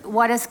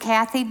 what does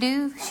Cathy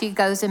do? She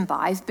goes and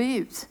buys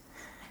boobs.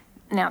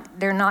 Now,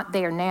 they're not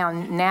there now.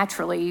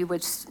 Naturally, you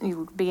would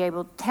be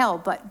able to tell,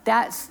 but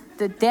that's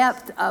the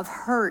depth of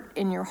hurt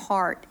in your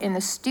heart and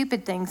the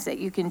stupid things that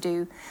you can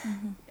do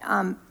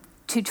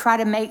to try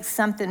to make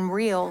something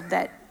real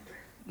that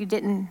you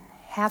didn't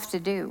have to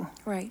do.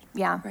 Right.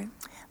 Yeah. Right.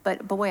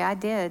 But boy, I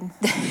did.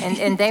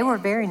 And they were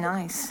very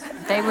nice.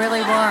 They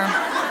really were.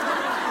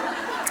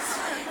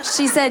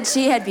 She said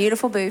she had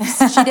beautiful boobs.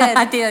 She did.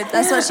 I did.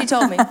 That's what she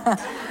told me.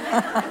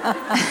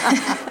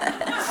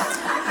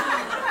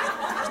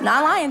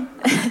 Not lying.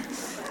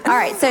 All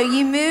right, so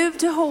you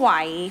moved to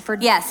Hawaii for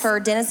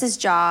Dennis's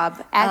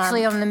job.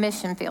 Actually, on the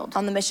mission field.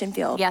 On the mission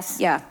field. Yes.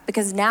 Yeah,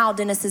 because now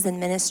Dennis is in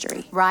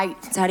ministry. Right.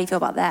 So how do you feel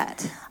about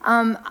that?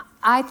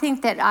 I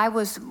think that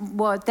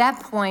at that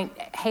point,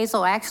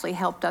 Hazel actually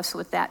helped us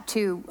with that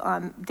too.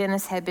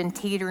 Dennis had been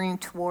teetering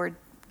toward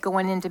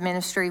going into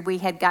ministry. We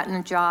had gotten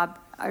a job,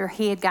 or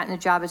he had gotten a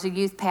job as a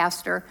youth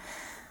pastor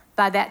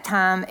by that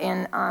time,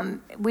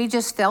 and we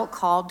just felt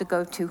called to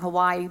go to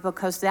Hawaii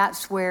because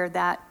that's where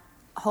that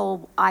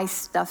whole ICE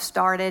stuff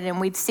started,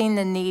 and we'd seen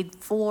the need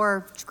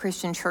for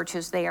Christian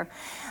churches there.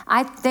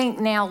 I think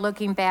now,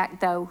 looking back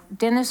though,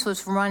 Dennis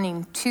was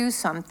running to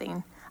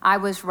something. I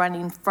was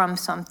running from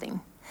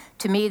something.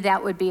 To me,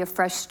 that would be a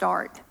fresh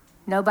start.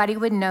 Nobody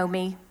would know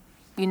me.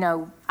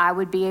 I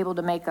would be able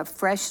to make a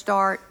fresh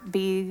start,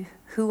 be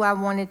who I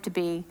wanted to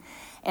be.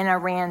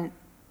 And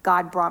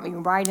God brought me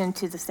right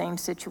into the same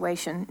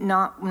situation,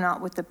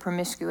 not with the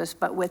promiscuous,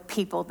 but with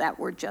people that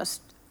were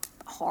just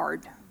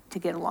hard to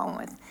get along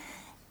with.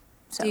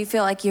 So, do you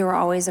feel like you were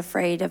always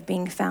afraid of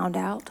being found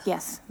out?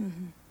 Yes.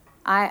 Mm-hmm.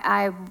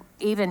 I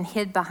even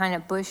hid behind a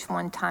bush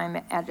one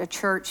time at a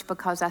church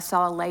because I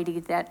saw a lady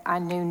that I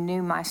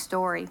knew my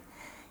story.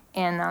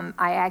 And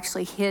I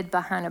actually hid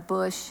behind a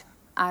bush.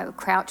 I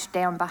crouched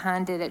down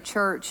behind it at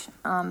church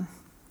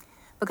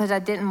because I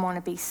didn't want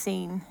to be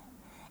seen.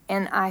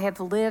 And I have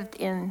lived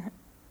in,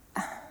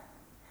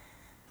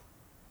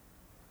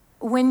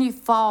 when you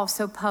fall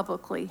so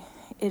publicly,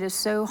 it is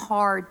so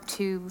hard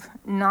to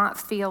not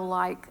feel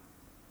like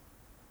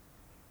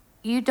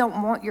you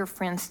don't want your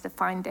friends to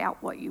find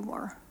out what you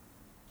were,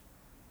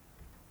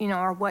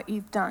 or what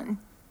you've done.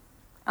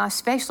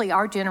 Especially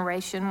our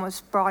generation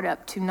was brought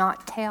up to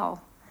not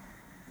tell.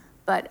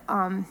 But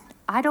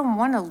I don't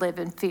want to live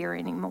in fear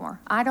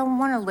anymore. I don't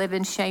want to live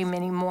in shame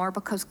anymore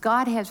because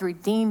God has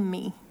redeemed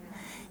me.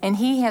 And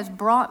he has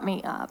brought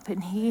me up,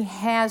 and he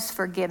has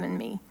forgiven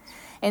me.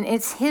 And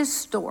it's his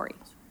story.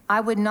 I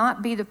would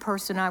not be the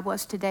person I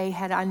was today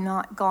had I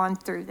not gone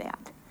through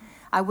that.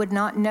 I would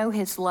not know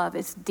his love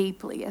as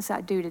deeply as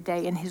I do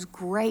today, and his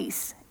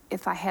grace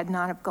if I had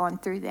not have gone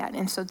through that.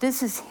 And so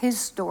this is his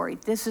story.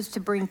 This is to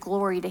bring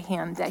glory to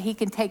him, that he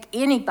can take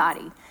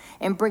anybody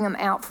and bring them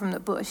out from the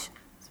bush.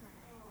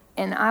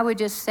 And I would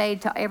just say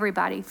to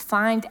everybody,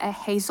 find a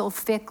Hazel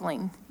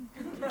Fickling.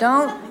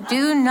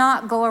 Do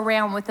not go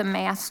around with a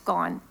mask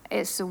on.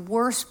 It's the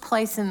worst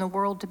place in the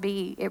world to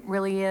be. It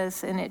really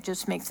is, and it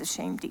just makes the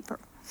shame deeper.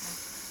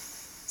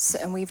 So,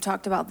 and we've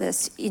talked about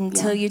this.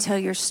 Until you tell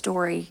your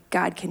story,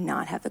 God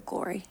cannot have the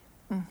glory.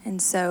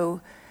 And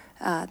so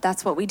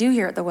that's what we do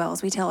here at the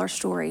Wells. We tell our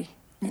story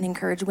and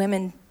encourage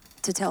women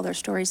to tell their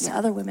stories to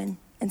other women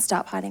and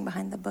stop hiding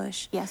behind the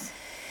bush. Yes.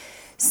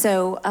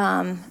 So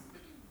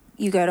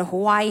you go to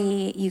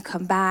Hawaii, you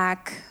come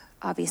back.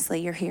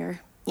 Obviously, you're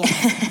here.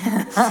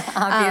 Yes.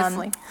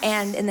 Obviously.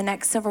 And in the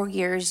next several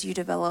years, you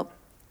develop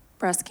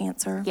breast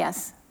cancer.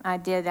 Yes, I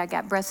did. I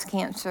got breast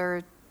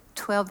cancer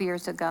 12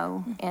 years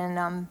ago.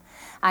 And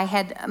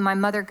my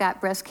mother got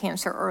breast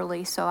cancer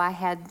early, so I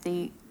had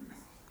the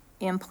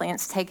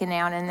implants taken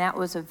out, and that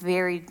was a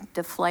very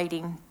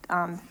deflating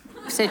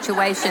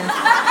situation,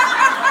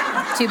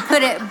 to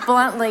put it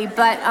bluntly.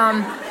 But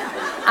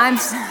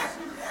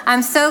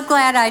I'm so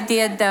glad I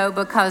did, though,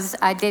 because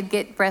I did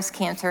get breast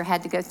cancer,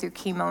 had to go through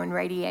chemo and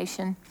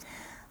radiation.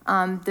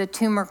 The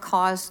tumor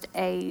caused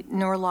a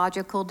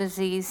neurological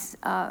disease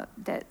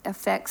that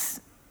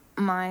affects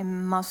my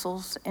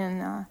muscles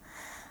and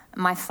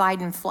my fight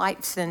and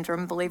flight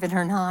syndrome, believe it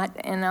or not.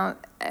 And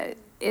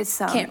it's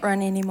can't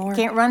run anymore.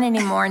 Can't run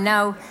anymore,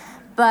 no.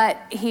 But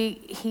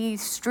he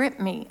stripped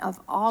me of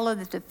all of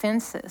the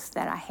defenses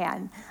that I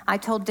had. I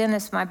told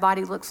Dennis my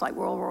body looks like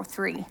World War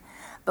III.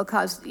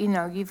 Because,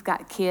 you've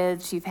got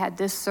kids, you've had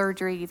this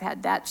surgery, you've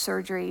had that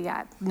surgery.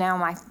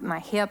 Now my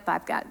hip,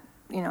 I've got,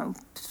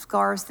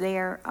 scars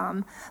there.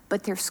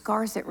 But they're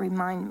scars that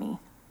remind me.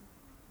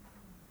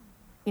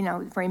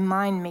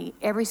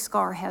 Every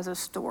scar has a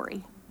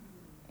story.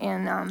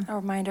 And a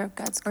reminder of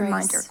God's grace.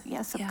 Reminder,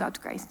 yes, of God's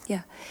grace.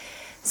 Yeah.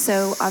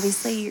 So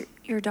obviously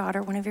your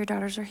daughter, one of your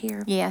daughters are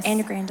here. Yes. And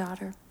your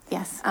granddaughter.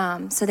 Yes.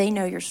 So they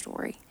know your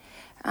story.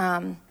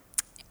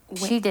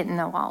 She didn't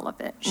know all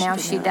of it. Now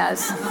she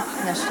does.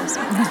 No, she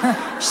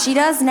doesn't. She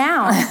does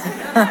now.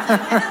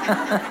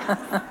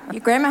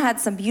 Your grandma had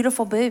some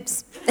beautiful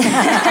boobs.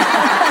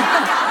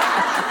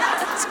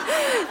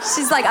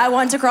 She's like, I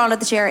want to crawl into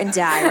the chair and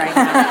die right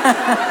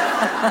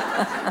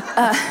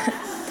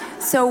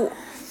now. So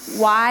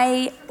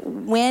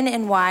when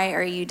and why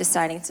are you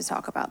deciding to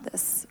talk about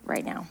this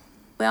right now?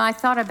 Well, I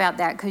thought about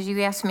that because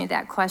you asked me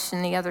that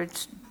question the other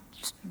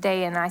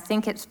day, and I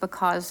think it's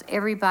because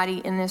everybody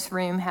in this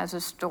room has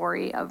a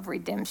story of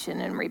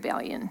redemption and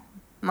rebellion.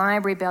 My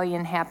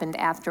rebellion happened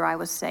after I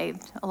was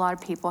saved. A lot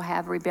of people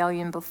have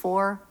rebellion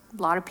before.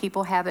 A lot of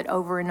people have it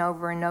over and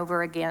over and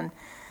over again.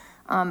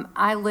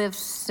 I lived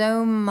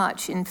so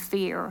much in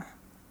fear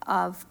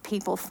of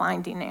people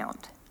finding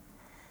out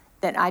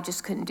that I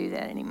just couldn't do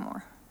that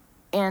anymore.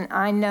 And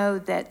I know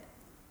that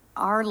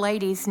our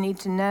ladies need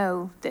to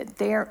know that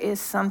there is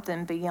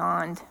something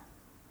beyond.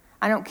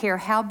 I don't care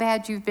how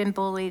bad you've been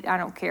bullied. I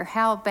don't care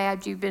how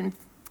bad you've been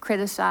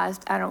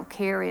criticized. I don't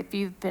care if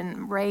you've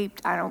been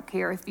raped. I don't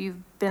care if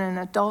you've been an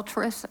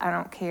adulteress. I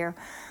don't care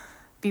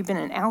if you've been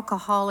an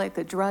alcoholic,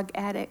 a drug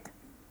addict.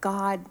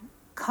 God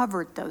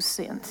covered those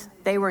sins.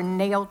 They were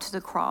nailed to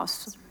the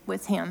cross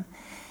with him.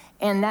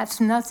 And that's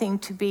nothing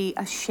to be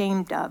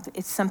ashamed of.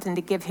 It's something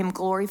to give him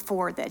glory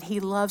for, that he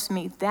loves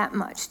me that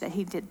much, that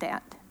he did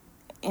that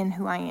in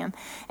who I am.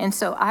 And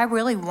so I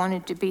really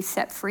wanted to be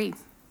set free.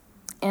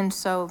 And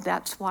so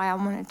that's why I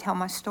want to tell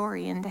my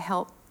story and to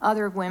help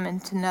other women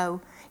to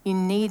know you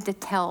need to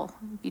tell.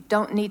 You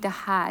don't need to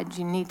hide.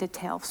 You need to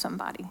tell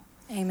somebody.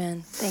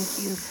 Amen.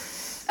 Thank you.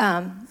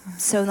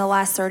 So in the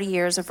last 30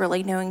 years of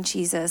really knowing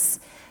Jesus,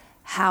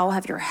 how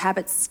have your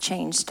habits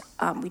changed?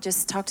 We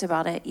just talked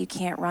about it. You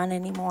can't run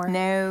anymore.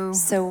 No.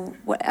 So,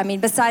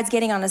 besides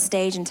getting on a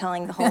stage and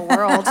telling the whole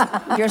world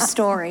your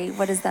story,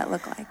 what does that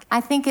look like?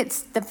 I think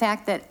it's the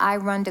fact that I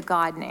run to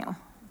God now.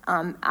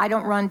 I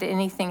don't run to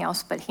anything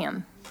else but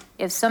him.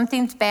 If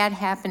something's bad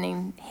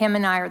happening, him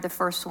and I are the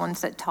first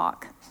ones that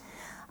talk.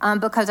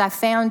 Because I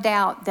found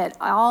out that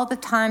all the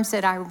times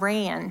that I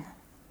ran,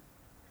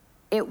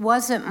 it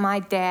wasn't my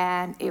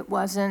dad, it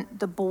wasn't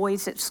the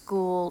boys at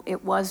school,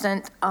 it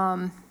wasn't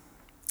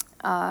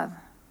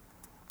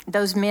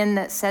those men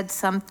that said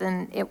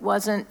something, it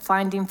wasn't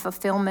finding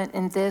fulfillment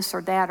in this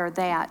or that or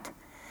that.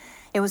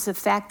 It was the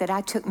fact that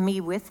I took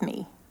me with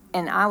me,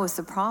 and I was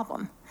the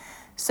problem.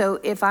 So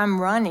if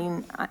I'm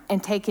running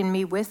and taking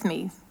me with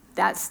me,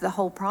 that's the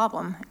whole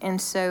problem.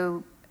 And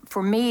so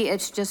for me,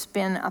 it's just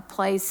been a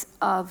place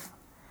of,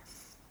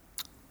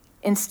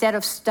 instead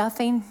of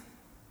stuffing,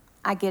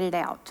 I get it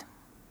out.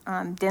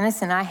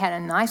 Dennis and I had a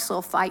nice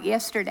little fight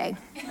yesterday,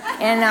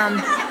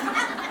 and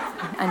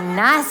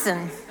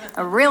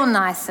a real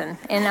nice one,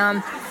 and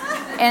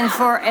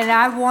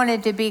I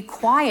wanted to be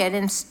quiet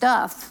and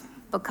stuff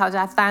because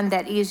I find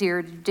that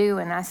easier to do,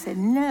 and I said,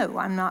 no,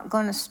 I'm not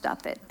going to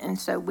stuff it, and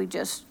so we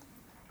just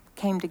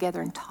came together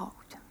and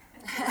talked.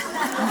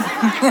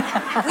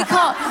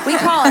 We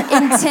call it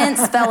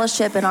intense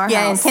fellowship in our house.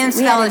 Yeah, intense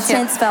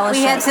fellowship.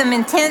 We had some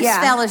intense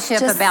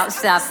fellowship about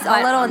stuff.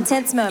 A little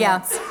intense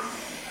moments. Yeah.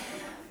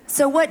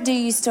 So what do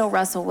you still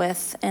wrestle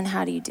with, and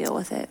how do you deal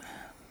with it?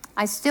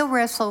 I still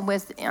wrestle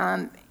with,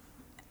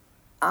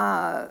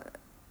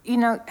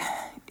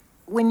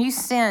 when you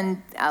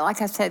sin,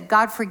 like I said,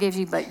 God forgives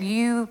you, but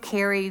you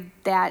carry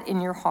that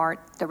in your heart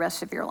the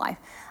rest of your life.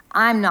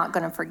 I'm not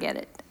going to forget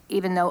it,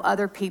 even though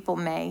other people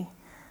may.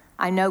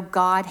 I know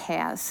God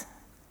has,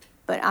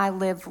 but I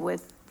live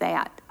with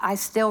that. I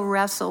still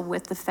wrestle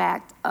with the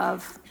fact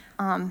of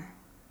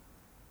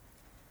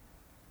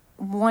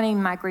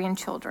wanting my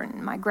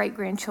grandchildren, my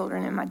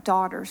great-grandchildren, and my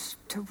daughters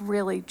to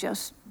really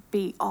just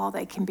be all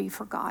they can be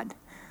for God.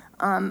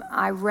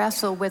 I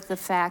wrestle with the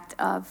fact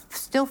of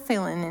still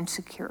feeling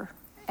insecure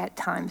at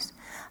times.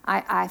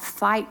 I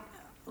fight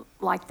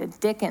like the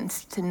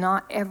Dickens to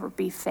not ever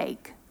be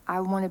fake. I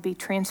want to be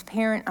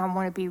transparent. I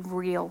want to be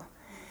real.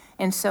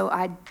 And so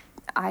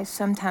I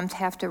sometimes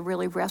have to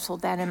really wrestle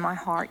that in my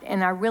heart.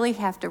 And I really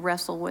have to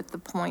wrestle with the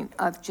point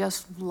of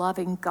just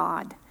loving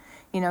God.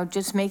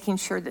 Just making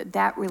sure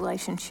that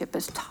relationship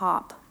is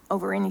top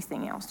over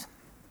anything else.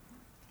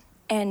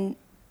 And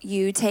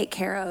you take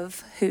care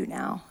of who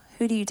now?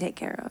 Who do you take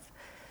care of?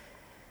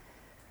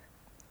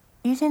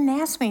 You didn't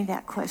ask me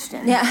that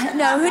question. Yeah,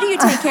 no, who do you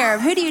take care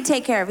of? Who do you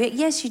take care of?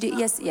 Yes, you do.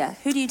 Yes, yeah.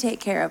 Who do you take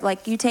care of?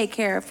 Like, you take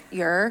care of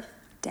your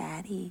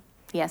daddy.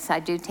 Yes, I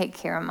do take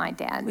care of my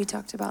dad. We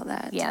talked about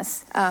that.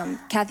 Yes.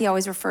 Cathy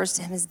always refers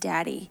to him as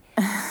daddy.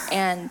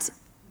 And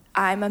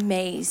I'm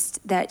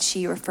amazed that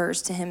she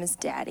refers to him as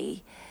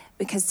daddy,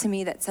 because to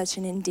me that's such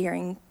an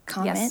endearing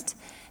comment. Yes.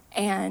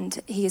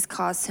 And he has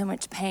caused so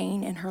much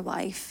pain in her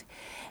life.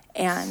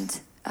 And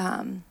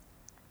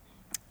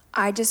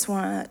I just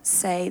want to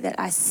say that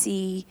I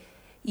see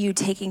you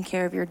taking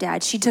care of your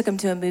dad. She took him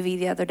to a movie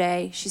the other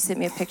day. She sent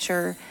me a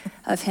picture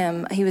of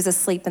him. He was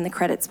asleep in the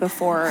credits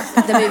before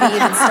the movie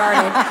even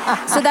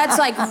started. So that's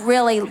like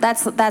really,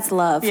 that's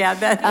love. Yeah,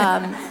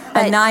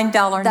 a $9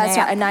 nap. That's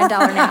right, a $9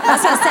 nap.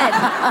 That's what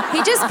I said.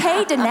 He just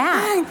paid to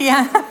nap.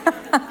 Yeah.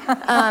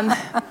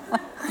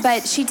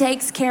 But she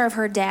takes care of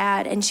her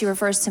dad, and she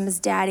refers to him as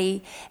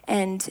daddy.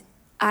 And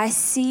I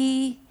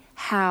see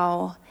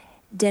how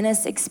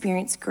Dennis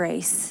experienced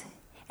grace,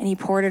 and he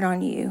poured it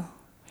on you.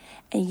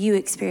 And you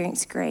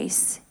experience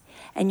grace,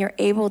 and you're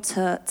able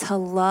to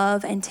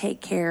love and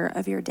take care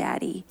of your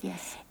daddy.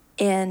 Yes.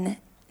 In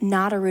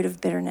not a root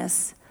of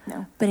bitterness,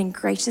 no, but in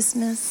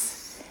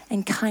graciousness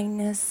and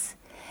kindness.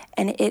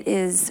 And it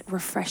is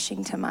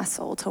refreshing to my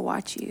soul to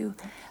watch you.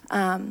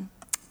 And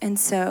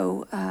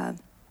so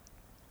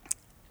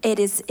it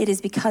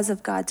is because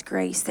of God's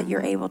grace that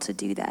you're able to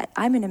do that.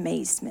 I'm in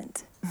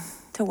amazement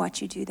to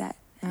watch you do that.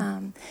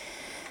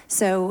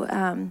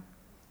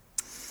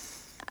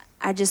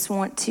 I just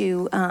want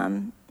to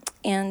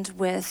end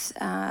with,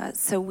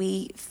 so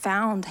we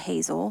found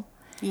Hazel.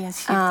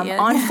 Yes, you did.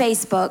 On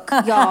Facebook,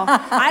 y'all.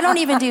 I don't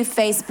even do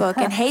Facebook.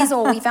 And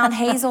we found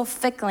Hazel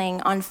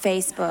Fickling on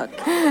Facebook.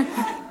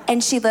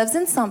 And she lives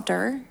in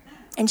Sumter,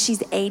 and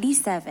she's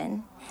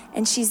 87,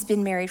 and she's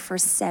been married for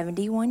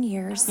 71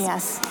 years.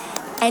 Yes.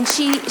 And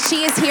she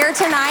is here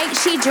tonight.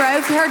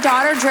 Her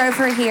daughter drove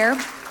her here.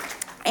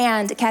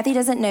 And Cathy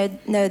doesn't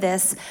know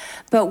this,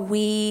 but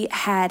we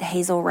had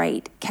Hazel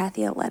write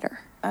Cathy a letter.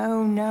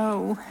 Oh,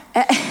 no.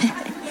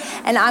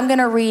 And I'm going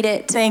to read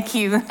it. Thank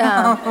you.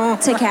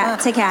 To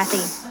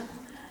Cathy.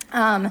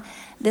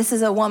 This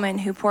is a woman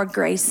who poured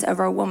grace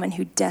over a woman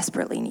who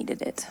desperately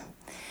needed it.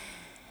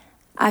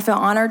 I feel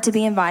honored to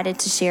be invited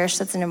to share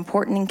such an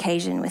important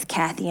occasion with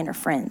Cathy and her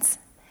friends.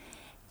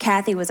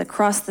 Cathy was a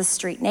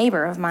cross-the-street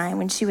neighbor of mine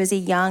when she was a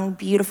young,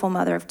 beautiful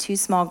mother of 2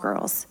 small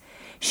girls.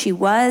 She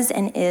was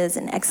and is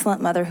an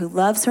excellent mother who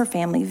loves her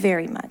family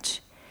very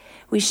much.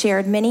 We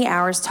shared many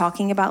hours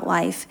talking about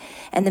life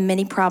and the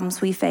many problems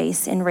we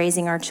face in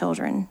raising our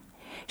children.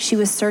 She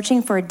was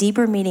searching for a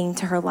deeper meaning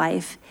to her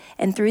life,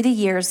 and through the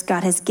years,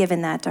 God has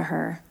given that to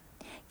her.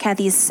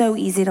 Cathy is so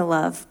easy to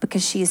love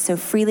because she so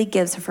freely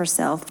gives of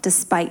herself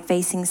despite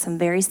facing some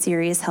very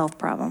serious health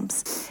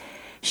problems.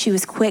 She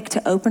was quick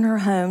to open her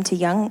home to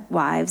young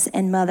wives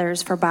and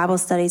mothers for Bible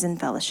studies and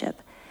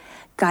fellowship.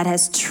 God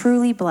has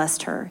truly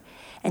blessed her,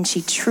 and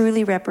she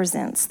truly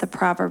represents the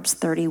Proverbs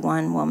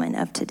 31 woman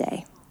of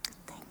today.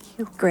 Thank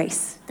you.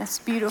 Grace. That's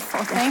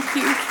beautiful. Thank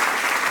you.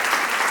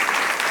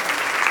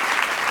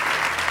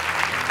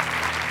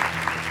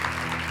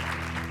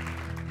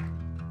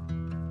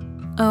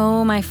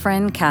 Oh, my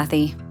friend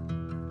Cathy.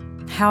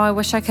 How I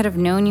wish I could have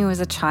known you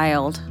as a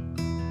child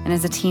and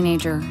as a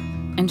teenager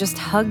and just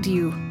hugged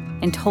you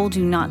and told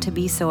you not to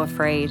be so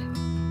afraid.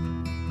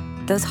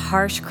 Those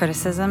harsh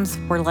criticisms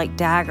were like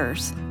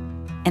daggers,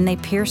 and they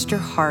pierced your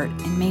heart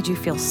and made you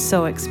feel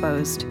so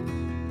exposed.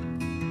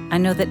 I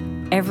know that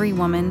every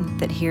woman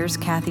that hears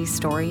Cathy's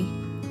story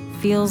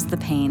feels the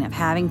pain of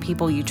having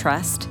people you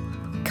trust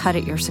cut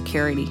at your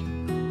security.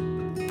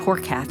 Poor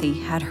Cathy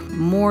had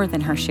more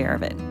than her share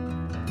of it.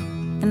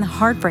 And the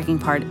heartbreaking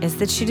part is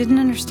that she didn't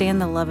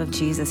understand the love of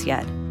Jesus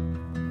yet,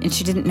 and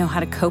she didn't know how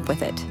to cope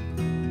with it.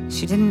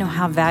 She didn't know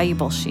how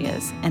valuable she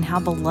is and how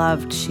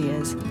beloved she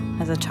is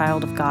as a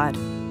child of God.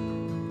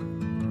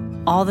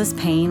 All this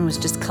pain was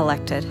just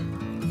collected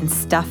and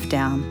stuffed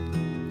down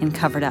and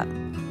covered up.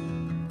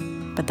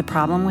 But the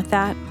problem with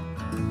that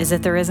is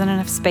that there isn't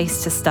enough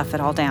space to stuff it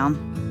all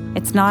down.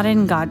 It's not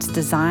in God's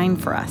design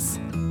for us.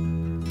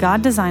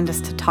 God designed us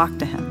to talk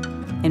to Him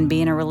and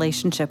be in a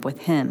relationship with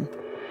Him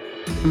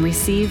and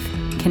receive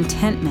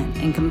contentment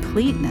and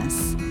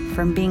completeness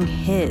from being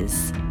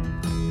His.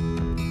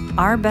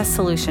 Our best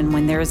solution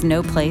when there is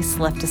no place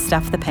left to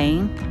stuff the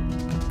pain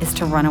is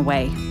to run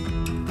away.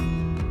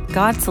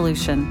 God's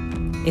solution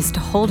is to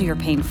hold your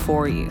pain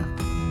for you.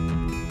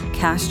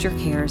 Cast your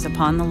cares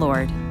upon the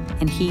Lord,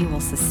 and He will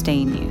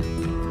sustain you.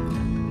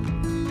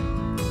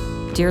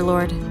 Dear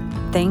Lord,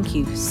 thank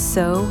you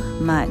so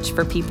much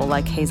for people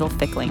like Hazel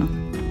Fickling.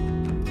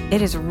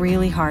 It is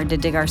really hard to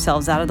dig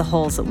ourselves out of the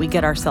holes that we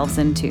get ourselves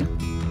into.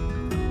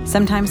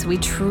 Sometimes we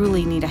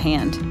truly need a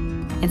hand,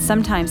 and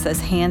sometimes those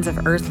hands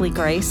of earthly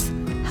grace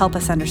help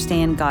us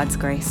understand God's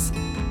grace.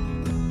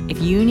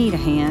 If you need a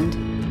hand,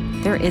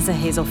 there is a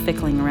Hazel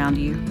Fickling around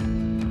you.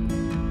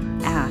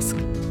 Ask,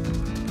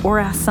 or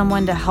ask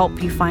someone to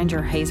help you find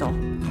your Hazel.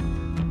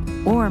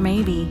 Or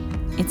maybe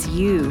it's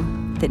you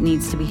that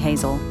needs to be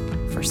Hazel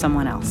for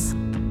someone else.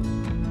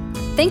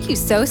 Thank you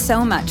so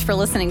much for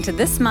listening to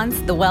this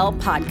month's The Well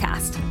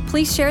podcast.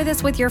 Please share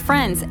this with your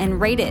friends and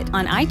rate it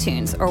on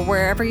iTunes or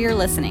wherever you're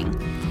listening.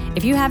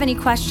 If you have any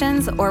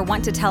questions or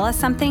want to tell us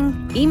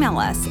something, email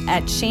us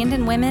at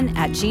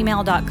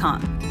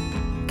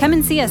shandonwomen@gmail.com. Come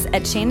and see us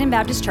at Shandon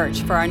Baptist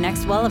Church for our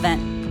next Well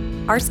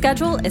event. Our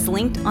schedule is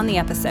linked on the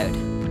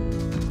episode.